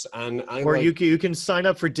films. And you can sign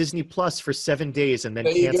up for Disney Plus for 7 days and then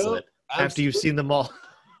cancel it after you've seen them all.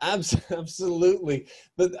 Absolutely.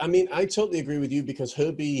 But I mean, I totally agree with you because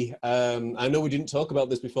Herbie, I know we didn't talk about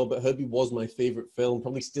this before, but Herbie was my favorite film,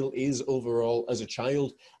 probably still is overall as a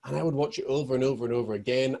child. And I would watch it over and over and over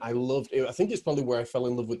again. I loved it. I think it's probably where I fell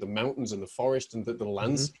in love with the mountains and the forest and the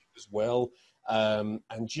landscape as well. And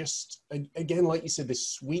just, again, like you said, this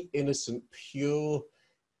sweet, innocent, pure,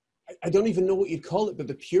 I don't even know what you'd call it, but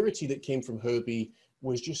the purity that came from Herbie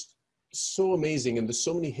was just so amazing. And there's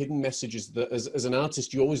so many hidden messages that as an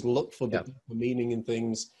artist, you always look for the meaning in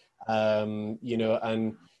things, the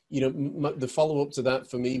follow-up to that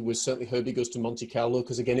for me was certainly Herbie Goes to Monte Carlo,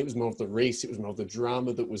 because again, it was more of the race, it was more of the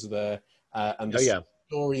drama that was there, and the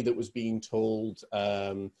story that was being told.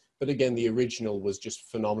 But again, the original was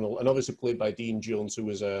just phenomenal, and obviously played by Dean Jones, who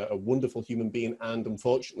was a wonderful human being, and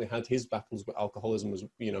unfortunately had his battles with alcoholism,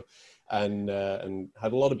 and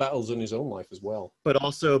had a lot of battles in his own life as well. But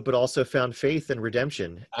also found faith and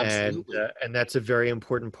redemption, and that's a very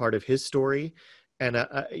important part of his story. And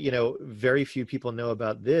very few people know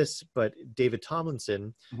about this, but David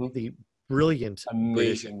Tomlinson, the brilliant,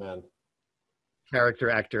 amazing man,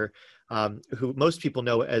 character actor, who most people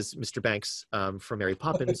know as Mr. Banks from Mary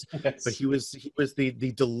Poppins, yes. But he was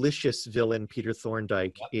the delicious villain Peter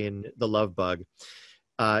Thorndike in The Love Bug.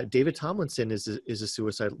 David Tomlinson was a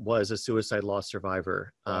suicide loss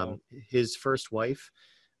survivor. Wow. His first wife,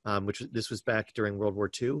 this was back during World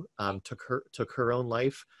War II, took her own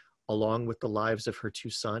life, along with the lives of her two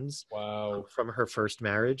sons. Wow. From her first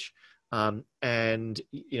marriage. And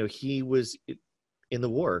he was in the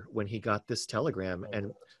war when he got this telegram,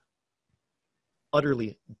 and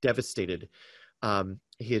utterly devastated.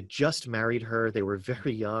 He had just married her. They were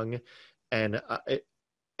very young, and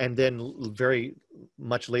then very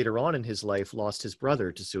much later on in his life lost his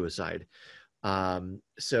brother to suicide.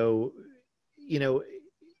 So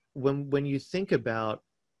when you think about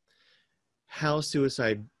how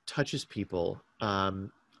suicide touches people,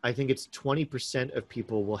 I think it's 20% of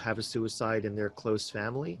people will have a suicide in their close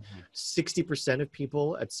family. 60% of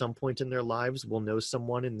people at some point in their lives will know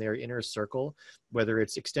someone in their inner circle, whether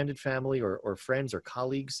it's extended family or friends or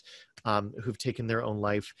colleagues, who've taken their own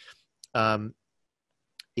life.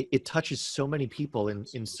 It touches so many people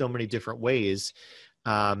in so many different ways.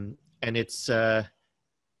 And it's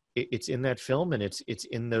it's in that film, and it's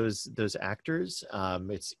in those actors.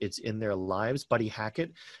 It's in their lives. Buddy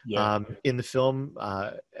Hackett, in the film,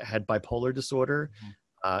 had bipolar disorder,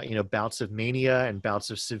 bouts of mania and bouts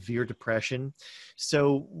of severe depression.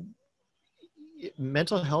 So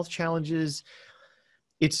mental health challenges,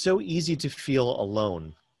 it's so easy to feel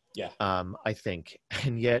alone. I think,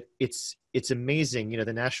 and yet it's amazing.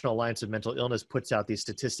 The National Alliance of Mental Illness puts out these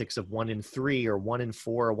statistics of 1 in 3 or 1 in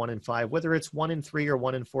 4 or 1 in 5, whether it's 1 in 3 or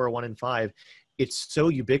 1 in 4 or 1 in 5, it's so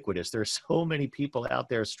ubiquitous. There are so many people out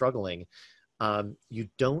there struggling. You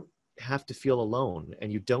don't have to feel alone,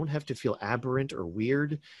 and you don't have to feel aberrant or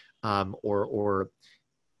weird, or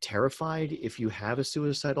terrified if you have a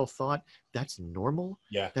suicidal thought. That's normal.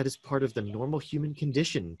 That is part of the normal human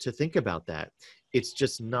condition to think about that. It's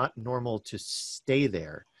just not normal to stay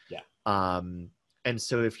there. And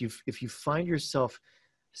so if you find yourself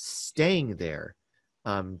staying there,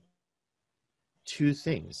 2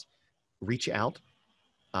 things: reach out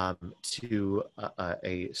to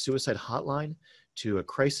a suicide hotline, to a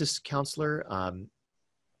crisis counselor,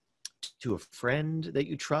 to a friend that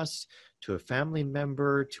you trust, to a family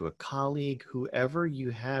member, to a colleague, whoever you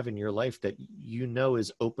have in your life that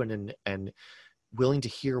is open and willing to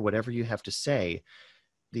hear whatever you have to say.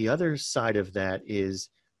 The other side of that is,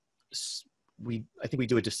 I think we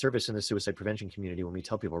do a disservice in the suicide prevention community when we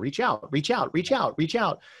tell people, reach out,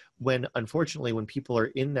 when unfortunately, when people are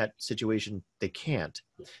in that situation, they can't.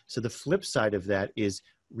 So the flip side of that is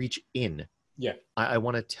reach in. I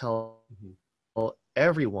want to tell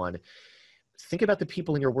everyone, think about the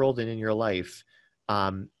people in your world and in your life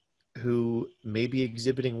who may be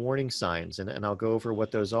exhibiting warning signs, and I'll go over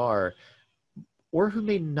what those are, or who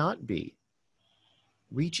may not be.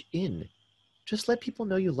 Reach in. Just let people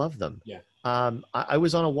know you love them. I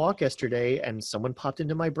was on a walk yesterday, and someone popped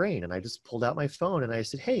into my brain, and I just pulled out my phone and I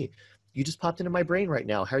said, hey, you just popped into my brain right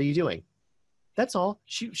now. How are you doing? That's all.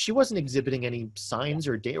 She wasn't exhibiting any signs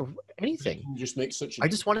or anything. Just make such I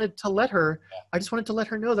just wanted to let her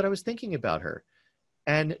know that I was thinking about her.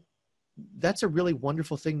 And that's a really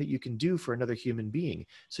wonderful thing that you can do for another human being.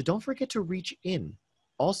 So don't forget to reach in.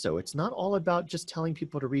 Also, it's not all about just telling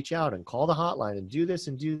people to reach out and call the hotline and do this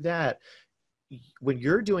and do that. When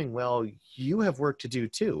you're doing well, you have work to do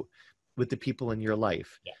too with the people in your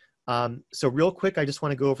life. So real quick, I just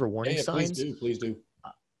want to go over warning signs. Please do.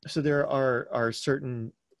 So there are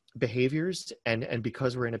certain behaviors, and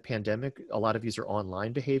because we're in a pandemic, a lot of these are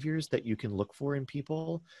online behaviors that you can look for in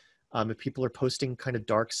people. If people are posting kind of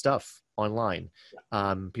dark stuff online,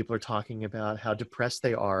 people are talking about how depressed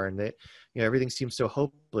they are, and that everything seems so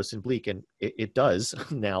hopeless and bleak, and it does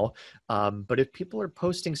now. But if people are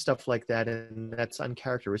posting stuff like that and that's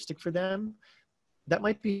uncharacteristic for them, that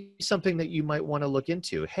might be something that you might want to look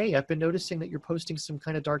into. Hey, I've been noticing that you're posting some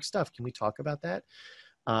kind of dark stuff. Can we talk about that?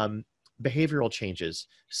 Behavioral changes: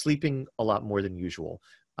 sleeping a lot more than usual,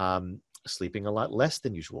 sleeping a lot less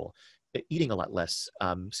than usual, eating a lot less,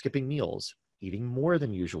 skipping meals, eating more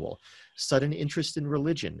than usual, sudden interest in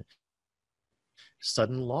religion,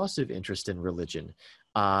 sudden loss of interest in religion,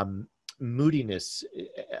 moodiness,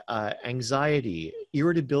 anxiety,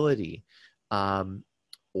 irritability,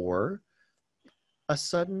 or a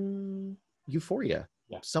sudden euphoria.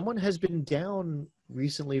 Someone has been down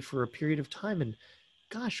recently for a period of time, and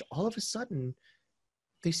gosh, all of a sudden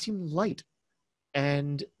they seem light.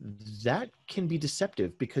 And that can be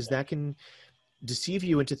deceptive, because that can deceive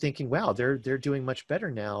you into thinking, wow, they're doing much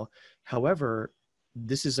better now. However,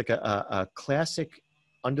 this is like a classic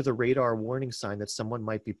under the radar warning sign that someone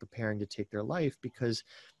might be preparing to take their life, because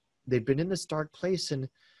they've been in this dark place and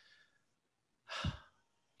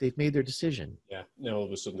they've made their decision. Now all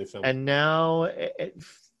of a sudden they found. And now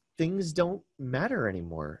things don't matter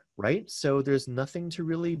anymore, right? So there's nothing to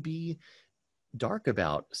really be dark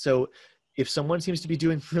about. So if someone seems to be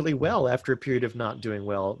doing really well after a period of not doing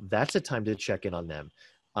well, that's a time to check in on them.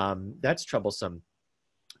 That's troublesome.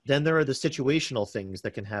 Then there are the situational things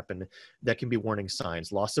that can happen that can be warning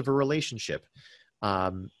signs: loss of a relationship,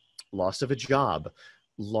 loss of a job,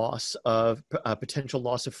 potential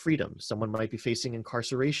loss of freedom. Someone might be facing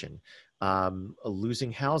incarceration,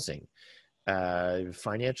 losing housing,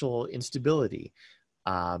 financial instability.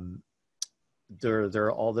 There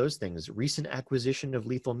are all those things. Recent acquisition of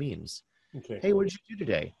lethal means. Hey, what did you do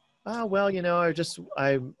today? Well,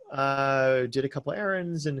 I did a couple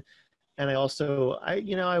errands, and I also,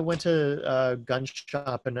 I went to a gun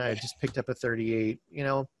shop and I just picked up a 38.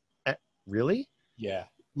 Really?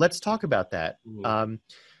 Let's talk about that.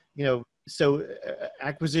 So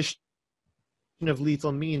acquisition of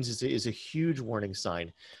lethal means is a huge warning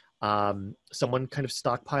sign. Someone kind of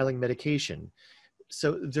stockpiling medication,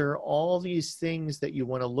 so there are all these things that you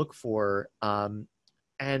want to look for. And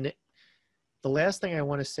the last thing I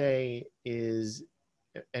want to say is,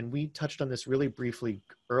 and we touched on this really briefly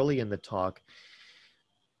early in the talk,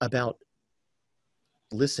 about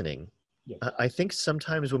listening. Yeah. I think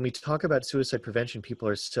sometimes when we talk about suicide prevention, people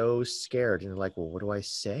are so scared and they're like, well, what do I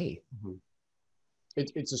say? Mm-hmm.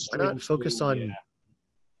 It's a Why not focus thing, on, yeah.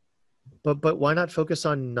 but why not focus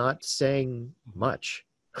on not saying much?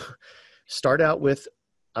 Start out with,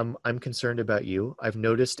 I'm concerned about you. I've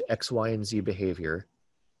noticed X, Y, and Z behavior,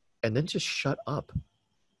 and then just shut up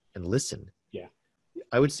and listen. Yeah.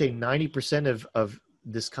 I would say 90% of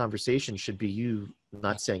this conversation should be you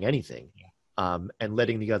not saying anything, and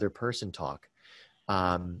letting the other person talk,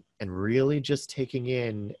 and really just taking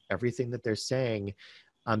in everything that they're saying,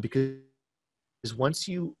 because once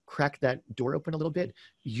you crack that door open a little bit,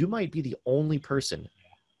 you might be the only person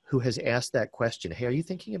who has asked that question. Hey, are you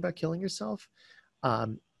thinking about killing yourself?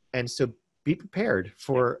 And so be prepared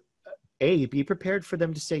for, be prepared for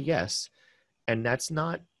them to say yes. And that's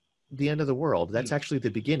not the end of the world. That's actually the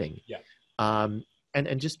beginning. Yeah.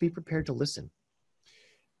 And just be prepared to listen.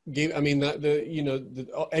 Gabe, I mean,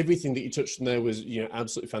 everything that you touched on there was,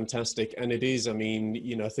 absolutely fantastic. And it is, I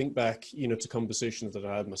mean, I think back, to conversations that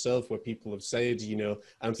I had myself where people have said,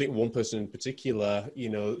 I think one person in particular,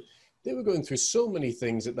 they were going through so many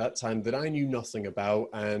things at that time that I knew nothing about.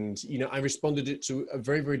 And, I responded it to a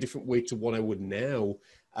very, very different way to what I would now.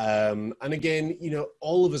 And again,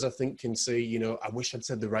 all of us, I think, can say, I wish I'd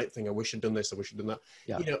said the right thing. I wish I'd done this. I wish I'd done that.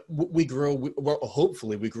 Yeah. We grow,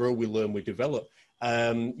 hopefully we grow, we learn, we develop.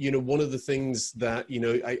 One of the things that,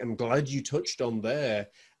 I'm glad you touched on there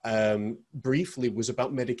briefly was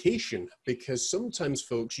about medication, because sometimes,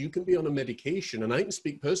 folks, you can be on a medication, and I can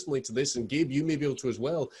speak personally to this, and Gabe, you may be able to as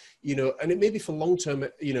well, and it may be for long-term,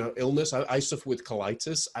 illness. I suffer with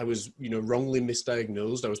colitis. I was, wrongly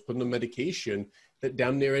misdiagnosed. I was put on a medication that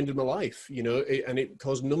damn near ended my life, and it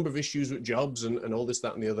caused a number of issues with jobs and all this,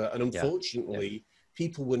 that, and the other. And unfortunately,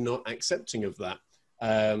 people were not accepting of that.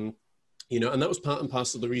 And that was part and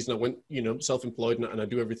parcel of the reason I went, self-employed, and I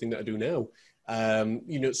do everything that I do now.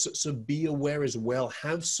 So be aware as well.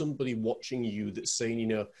 Have somebody watching you that's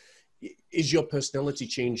saying, is your personality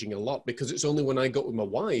changing a lot? Because it's only when I got with my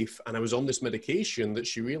wife and I was on this medication that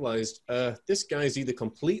she realized, this guy's either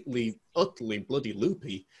completely, utterly bloody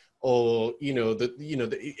loopy, or, that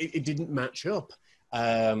it didn't match up.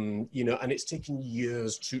 And it's taken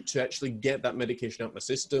years to actually get that medication out of my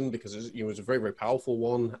system, because it was a very, very powerful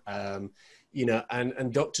one.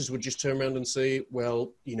 And doctors would just turn around and say,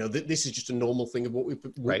 well, this is just a normal thing of what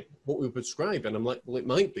we prescribe. And I'm like, well, it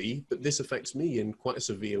might be, but this affects me in quite a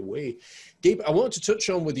severe way. Gabe, I wanted to touch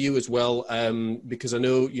on with you as well, because I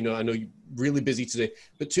know you're really busy today,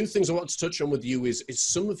 but two things I want to touch on with you is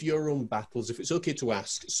some of your own battles, if it's okay to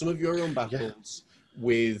ask, some of your own battles.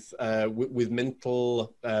 With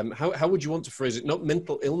mental, how would you want to phrase it? Not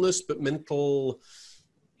mental illness, but mental.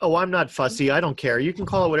 Oh, I'm not fussy. I don't care. You can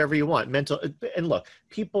call it whatever you want. Mental, and look,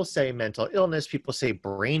 people say mental illness, people say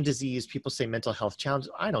brain disease, people say mental health challenges.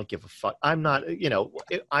 I don't give a fuck. I'm not,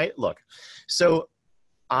 So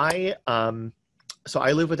I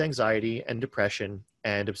live with anxiety and depression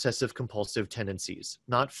and obsessive compulsive tendencies,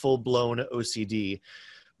 not full blown OCD,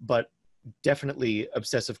 but definitely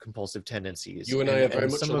obsessive compulsive tendencies. You and I are very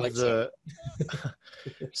much alike.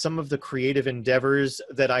 Some of the creative endeavors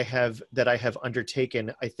that I have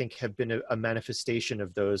undertaken, I think, have been a manifestation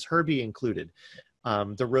of those, Herbie included.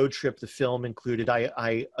 The road trip, the film included.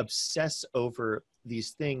 I obsess over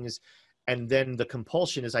these things, and then the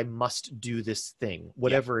compulsion is I must do this thing,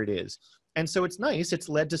 whatever it is. And so it's nice. It's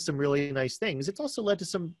led to some really nice things. It's also led to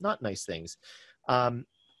some not nice things.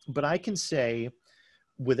 But I can say,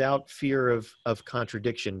 without fear of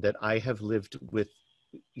contradiction, that I have lived with,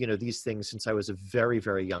 these things since I was a very,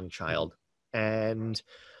 very young child. And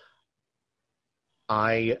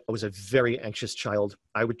I was a very anxious child.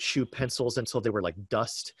 I would chew pencils until they were like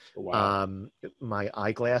dust. Wow. My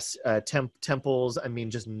eyeglass temples,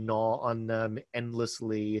 just gnaw on them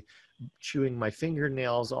endlessly, chewing my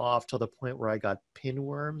fingernails off to the point where I got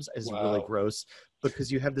pinworms. Is really gross,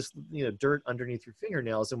 because you have this dirt underneath your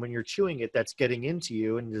fingernails, and when you're chewing it, that's getting into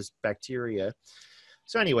you, and there's bacteria.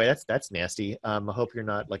 So anyway, that's nasty. I hope you're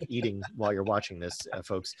not like eating while you're watching this,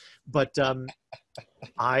 folks. But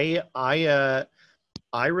I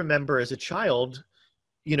remember as a child,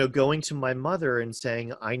 going to my mother and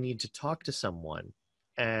saying, I need to talk to someone.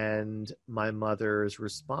 And my mother's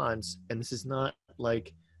response, and this is not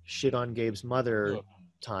like shit on Gabe's mother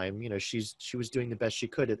time, she was doing the best she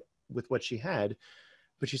could with what she had,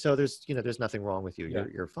 but she said, there's nothing wrong with you.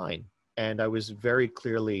 You're fine. And I was very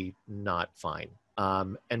clearly not fine.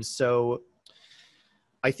 And so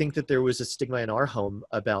I think that there was a stigma in our home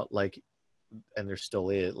about like, and there still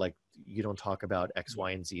is, like, you don't talk about X,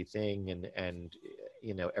 Y, and Z thing, and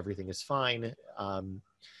you know, everything is fine.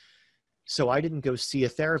 So I didn't go see a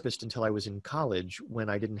therapist until I was in college, when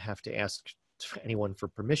I didn't have to ask anyone for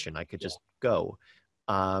permission. I could just go.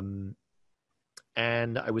 And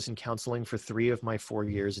I was in counseling for 3 of my 4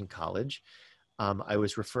 years in college. I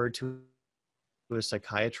was referred to a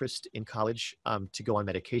psychiatrist in college to go on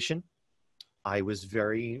medication. I was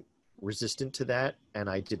very resistant to that, and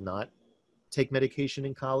I did not take medication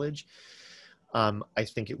in college. I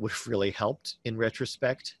think it would have really helped in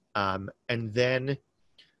retrospect. And then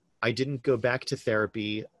I didn't go back to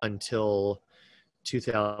therapy until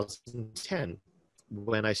 2010,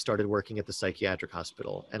 when I started working at the psychiatric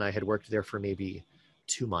hospital. And I had worked there for maybe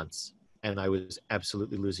 2 months, and I was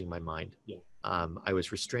absolutely losing my mind. Yeah. I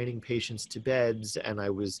was restraining patients to beds, and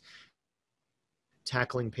I was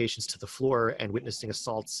tackling patients to the floor and witnessing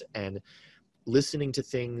assaults and listening to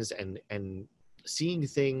things and seeing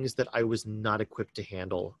things that I was not equipped to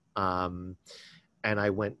handle. And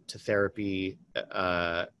I went to therapy,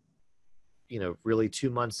 you know, really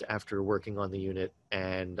 2 months after working on the unit,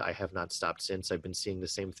 and I have not stopped since. I've been seeing the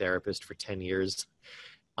same therapist for 10 years.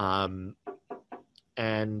 Hold,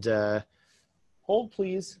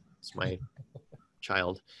 please. It's my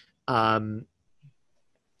child. And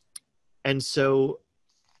so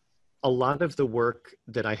a lot of the work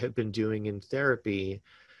that I have been doing in therapy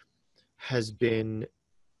has been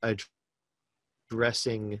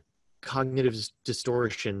addressing cognitive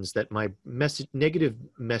distortions that my negative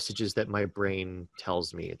messages that my brain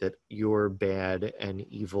tells me, that you're bad and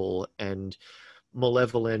evil and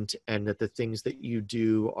malevolent, and that the things that you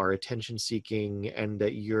do are attention seeking, and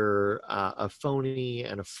that you're a phony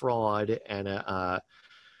and a fraud and a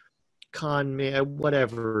con man,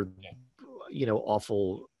 whatever, you know,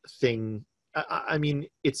 awful thing. I mean,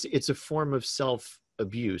 it's a form of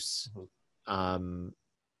self-abuse.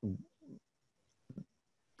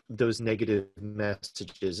 Those negative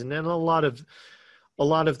messages, and then a lot of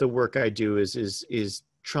the work I do is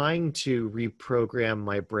trying to reprogram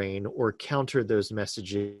my brain or counter those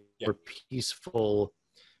messages for peaceful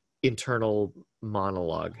internal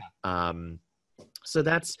monologue. So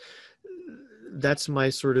that's my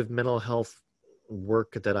sort of mental health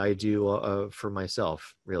work that I do for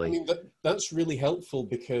myself, really. I mean, that's really helpful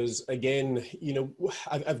because, again, you know,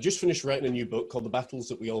 I've just finished writing a new book called The Battles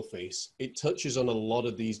That We All Face. It touches on a lot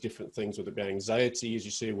of these different things, whether it be anxiety, as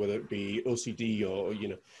you say, whether it be OCD or, you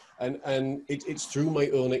know, and it's through my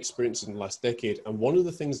own experience in the last decade. And one of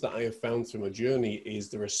the things that I have found through my journey is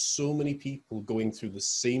there are so many people going through the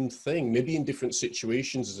same thing, maybe in different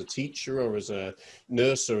situations, as a teacher or as a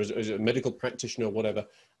nurse or as a medical practitioner or whatever.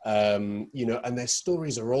 You know, and their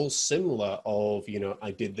stories are all similar of, you know,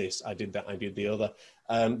 I did this, I did that, I did the other.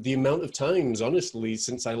 The amount of times, honestly,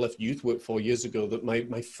 since I left youth work 4 years ago, that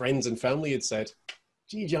my friends and family had said,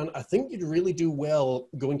 gee, John, I think you'd really do well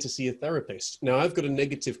going to see a therapist. Now, I've got a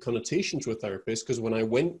negative connotation to a therapist because when I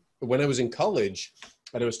was in college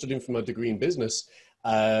and I was studying for my degree in business,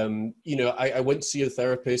 you know, I went to see a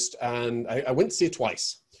therapist, and I went to see her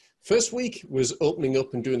twice. First week was opening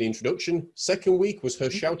up and doing the introduction. Second week was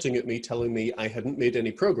her shouting at me, telling me I hadn't made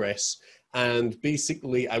any progress. And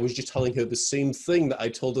basically, I was just telling her the same thing that I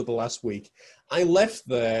told her the last week. I left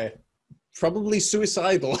there probably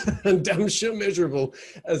suicidal and damn sure miserable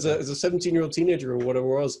as a 17-year-old teenager or whatever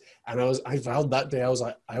it was. And I vowed that day, I was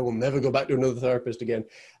like, I will never go back to another therapist again.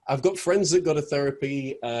 I've got friends that go to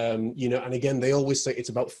therapy, you know, and again, they always say it's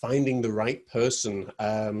about finding the right person.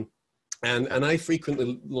 And I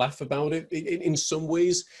frequently laugh about it in some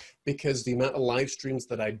ways, because the amount of live streams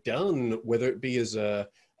that I've done, whether it be as a,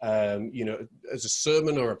 you know, as a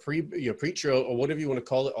sermon or a preacher or whatever you want to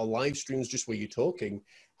call it, or live streams just where you're talking.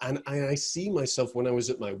 And I see myself when I was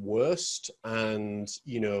at my worst and,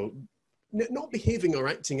 you know, not behaving or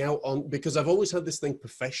acting out on, because I've always had this thing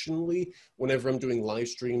professionally, whenever I'm doing live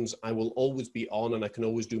streams, I will always be on and I can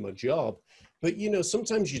always do my job. But, you know,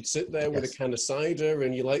 sometimes you'd sit there with a can of cider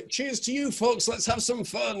and you're like, cheers to you folks, let's have some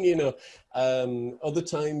fun, you know. Other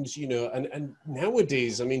times, you know, and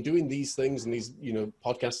nowadays, I mean, doing these things and these, you know,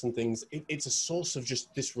 podcasts and things, it's a source of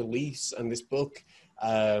just this release. And this book,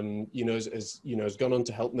 you know, has gone on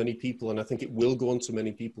to help many people. And I think it will go on to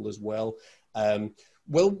many people as well.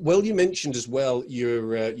 Well, you mentioned as well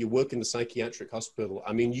your work in the psychiatric hospital.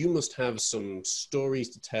 I mean, you must have some stories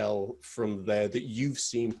to tell from there that you've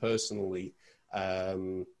seen personally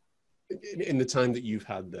in the time that you've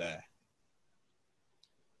had there.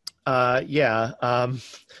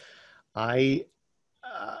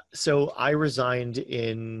 So I resigned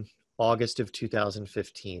in August of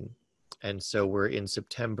 2015. And so we're in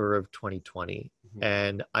September of 2020. Mhm.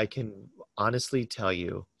 And I can honestly tell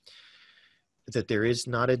you that there is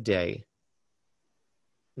not a day,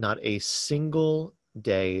 not a single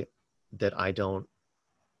day that I don't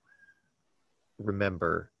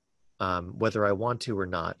remember, whether I want to or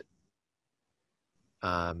not.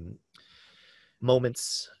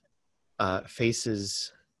 Moments,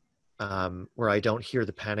 faces, where I don't hear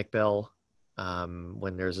the panic bell.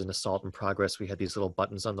 When there's an assault in progress, we had these little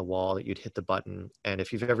buttons on the wall that you'd hit the button. And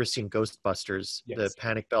if you've ever seen Ghostbusters, Yes. the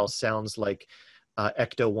panic bell sounds like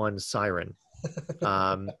Ecto-1 siren.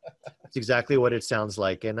 It's exactly what it sounds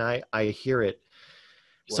like. And I hear it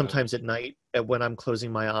Wow. sometimes at night when I'm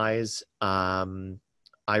closing my eyes.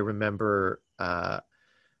 I remember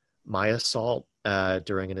my assault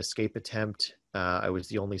during an escape attempt. I was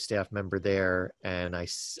the only staff member there, and I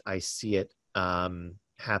see it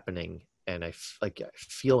happening, and I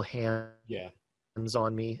feel hands Yeah.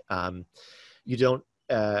 on me. You don't.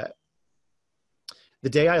 The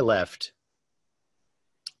day I left,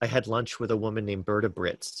 I had lunch with a woman named Berta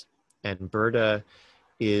Britz, and Berta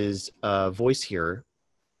is a voice hearer.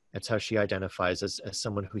 That's how she identifies as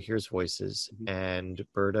someone who hears voices. Mhm. And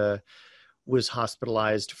Berta was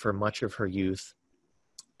hospitalized for much of her youth,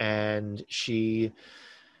 and she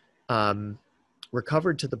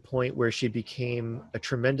recovered to the point where she became a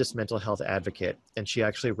tremendous mental health advocate. And she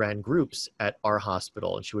actually ran groups at our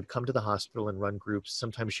hospital, and she would come to the hospital and run groups.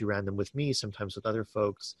 Sometimes she ran them with me, sometimes with other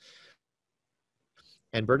folks.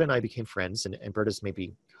 And Berta and I became friends, and Berta's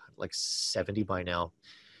maybe like 70 by now.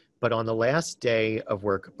 But on the last day of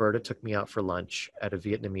work, Berta took me out for lunch at a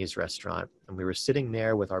Vietnamese restaurant, and we were sitting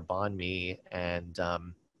there with our banh mi, and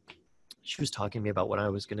she was talking to me about what I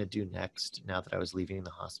was going to do next now that I was leaving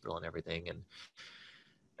the hospital and everything.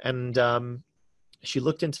 And she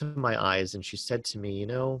looked into my eyes and she said to me,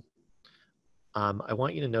 I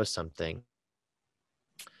want you to know something.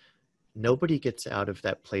 Nobody gets out of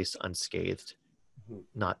that place unscathed. Mhm.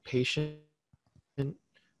 Not patient,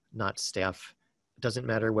 not staff. It doesn't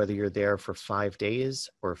matter whether you're there for 5 days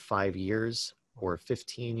or 5 years or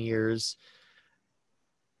 15 years.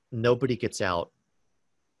 Nobody gets out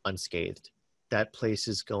unscathed. That place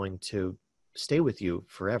is going to stay with you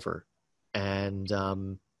forever. And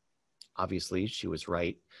obviously she was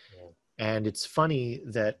right. Yeah. And it's funny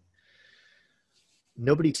that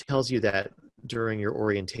nobody tells you that during your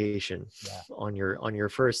orientation. Yeah. on your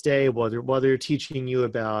first day, while they're teaching you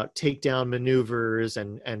about takedown maneuvers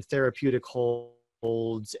and therapeutic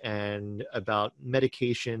holds and about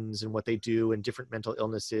medications and what they do and different mental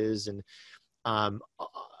illnesses and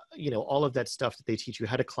all of that stuff that they teach you,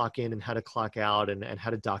 how to clock in and how to clock out and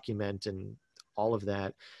how to document and all of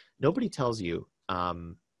that. Nobody tells you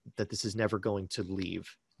that this is never going to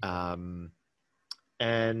leave.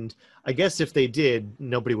 And I guess if they did,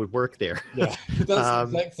 nobody would work there. Yeah, that's the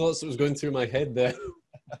exact thoughts that was going through my head there.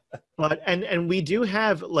 But and we do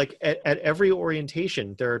have, like, at every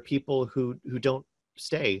orientation, there are people who don't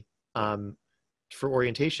stay for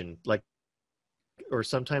orientation, like, or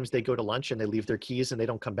sometimes they go to lunch and they leave their keys and they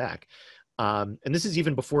don't come back. And this is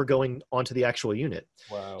even before going onto the actual unit.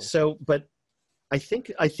 Wow. So, but I think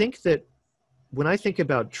that when I think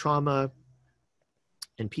about trauma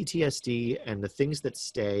and PTSD and the things that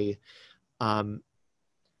stay,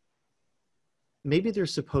 maybe they're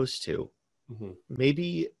supposed to. Mm-hmm.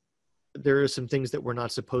 Maybe there are some things that we're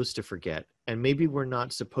not supposed to forget. And maybe we're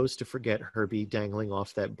not supposed to forget Herbie dangling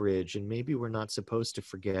off that bridge. And maybe we're not supposed to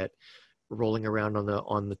forget rolling around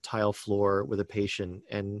on the tile floor with a patient.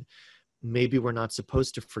 And maybe we're not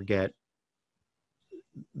supposed to forget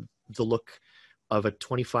the look of a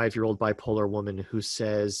 25-year-old bipolar woman who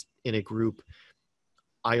says in a group,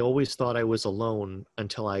 I always thought I was alone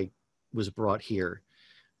until I was brought here.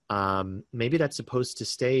 Maybe that's supposed to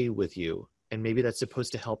stay with you. And maybe that's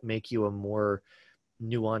supposed to help make you a more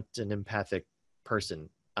nuanced and empathic person.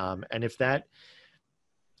 And if that,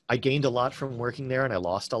 I gained a lot from working there and I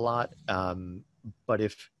lost a lot. But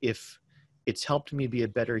if it's helped me be a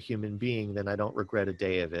better human being, then I don't regret a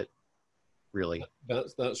day of it, really.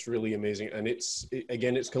 That's really amazing. And it's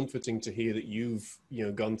comforting to hear that you've,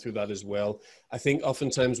 gone through that as well. I think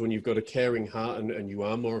oftentimes when you've got a caring heart and you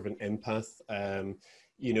are more of an empath,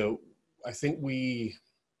 I think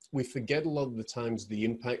we forget a lot of the times the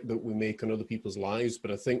impact that we make on other people's lives,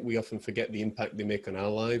 but I think we often forget the impact they make on our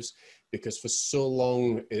lives, because for so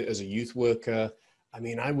long as a youth worker,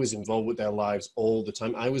 I was involved with their lives all the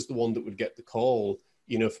time. I was the one that would get the call,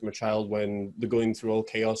 from a child when they're going through all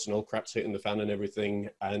chaos and all crap's hitting the fan and everything.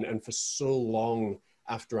 And for so long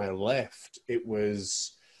after I left, it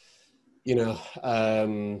was,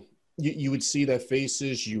 you would see their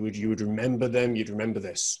faces, you would remember them, you'd remember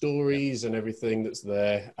their stories and everything that's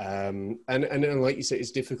there. And like you say,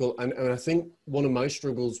 it's difficult. And I think one of my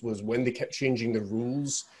struggles was when they kept changing the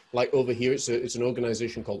rules. Like over here, it's an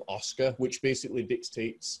organization called Oscar, which basically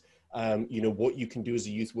dictates, what you can do as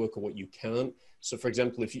a youth worker, what you can't. So for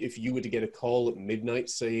example, if you were to get a call at midnight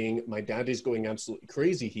saying, my dad is going absolutely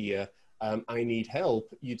crazy here, I need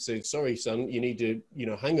help, you'd say, sorry, son, you need to,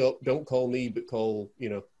 hang up, don't call me, but call,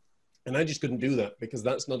 and I just couldn't do that because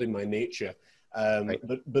that's not in my nature. Right.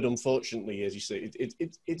 But unfortunately, as you say,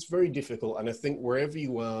 it's very difficult. And I think wherever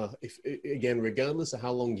you are, again, regardless of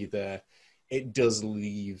how long you're there, it does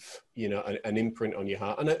leave, an imprint on your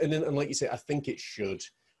heart. And like you say, I think it should,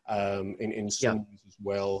 in some ways as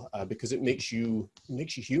well, because it makes you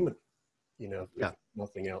human, if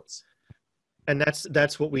nothing else. And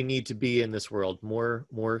that's what we need to be in this world,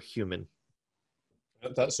 more human.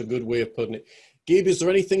 That's a good way of putting it. Gabe, is there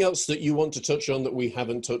anything else that you want to touch on that we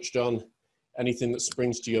haven't touched on? Anything that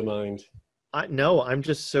springs to your mind? No, I'm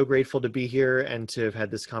just so grateful to be here and to have had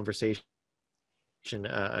this conversation.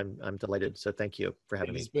 I'm delighted. So thank you for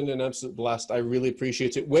having me. It's been an absolute blast. I really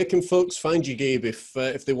appreciate it. Where can folks find you, Gabe, if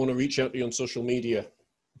they want to reach out to you on social media?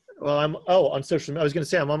 Well, on social. I was going to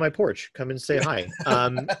say I'm on my porch. Come and say hi.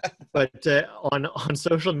 But on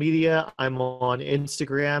social media, I'm on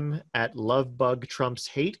Instagram at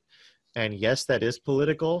LovebugTrumpsHate. And yes, that is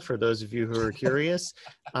political for those of you who are curious.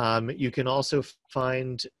 You can also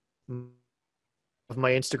find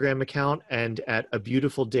my Instagram account and at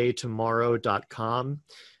abeautifuldaytomorrow.com.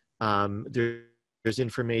 There's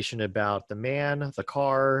information about the man, the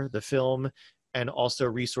car, the film, and also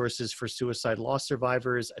resources for suicide loss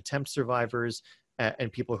survivors, attempt survivors,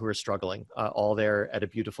 and people who are struggling, all there at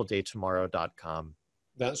abeautifuldaytomorrow.com.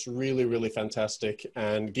 That's really, really fantastic.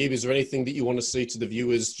 And Gabe, is there anything that you want to say to the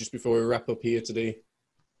viewers just before we wrap up here today?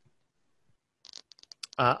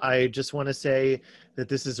 I just want to say that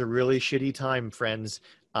this is a really shitty time, friends.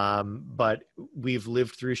 But we've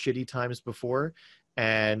lived through shitty times before,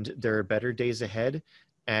 and there are better days ahead.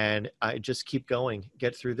 And I just keep going,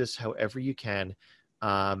 get through this however you can.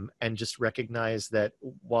 And just recognize that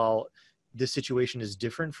while this situation is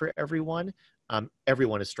different for everyone,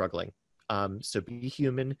 everyone is struggling. So be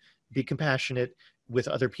human, be compassionate with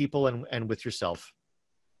other people and with yourself.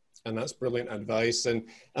 And that's brilliant advice. And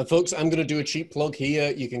folks, I'm going to do a cheap plug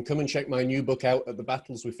here. You can come and check my new book out at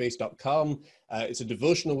thebattlesweface.com. It's a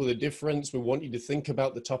devotional with a difference. We want you to think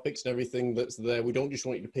about the topics and everything that's there. We don't just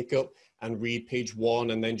want you to pick up and read page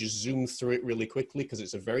 1 and then just zoom through it really quickly, because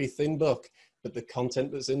it's a very thin book, but the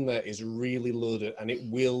content that's in there is really loaded, and it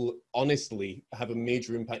will honestly have a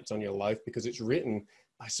major impact on your life because it's written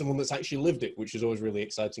by someone that's actually lived it, which is always really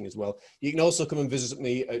exciting as well. You can also come and visit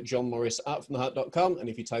me at johnmorrisartfromtheheart.com. And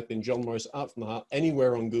if you type in John Morris Art from the Heart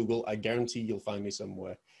anywhere on Google, I guarantee you'll find me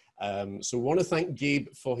somewhere. So we want to thank Gabe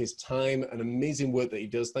for his time and amazing work that he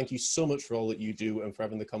does. Thank you so much for all that you do and for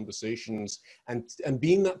having the conversations and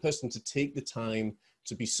being that person to take the time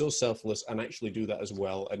to be so selfless and actually do that as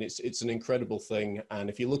well. And it's an incredible thing. And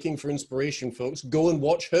if you're looking for inspiration, folks, go and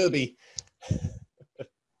watch Herbie.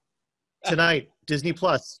 Tonight, Disney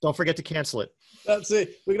Plus. Don't forget to cancel it. That's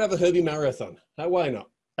it. We're going to have a Herbie marathon. Why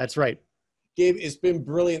not? That's right. Gabe, it's been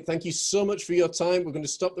brilliant. Thank you so much for your time. We're going to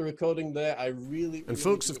stop the recording there. And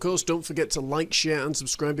folks, of course, don't forget to like, share, and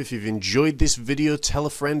subscribe if you've enjoyed this video. Tell a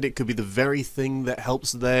friend. It could be the very thing that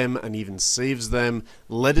helps them and even saves them.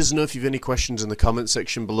 Let us know if you've any questions in the comment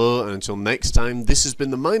section below. And until next time, this has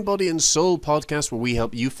been the Mind, Body, and Soul podcast, where we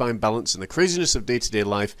help you find balance in the craziness of day-to-day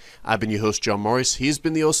life. I've been your host, John Morris. He has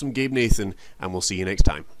been the awesome Gabe Nathan, and we'll see you next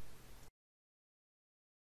time.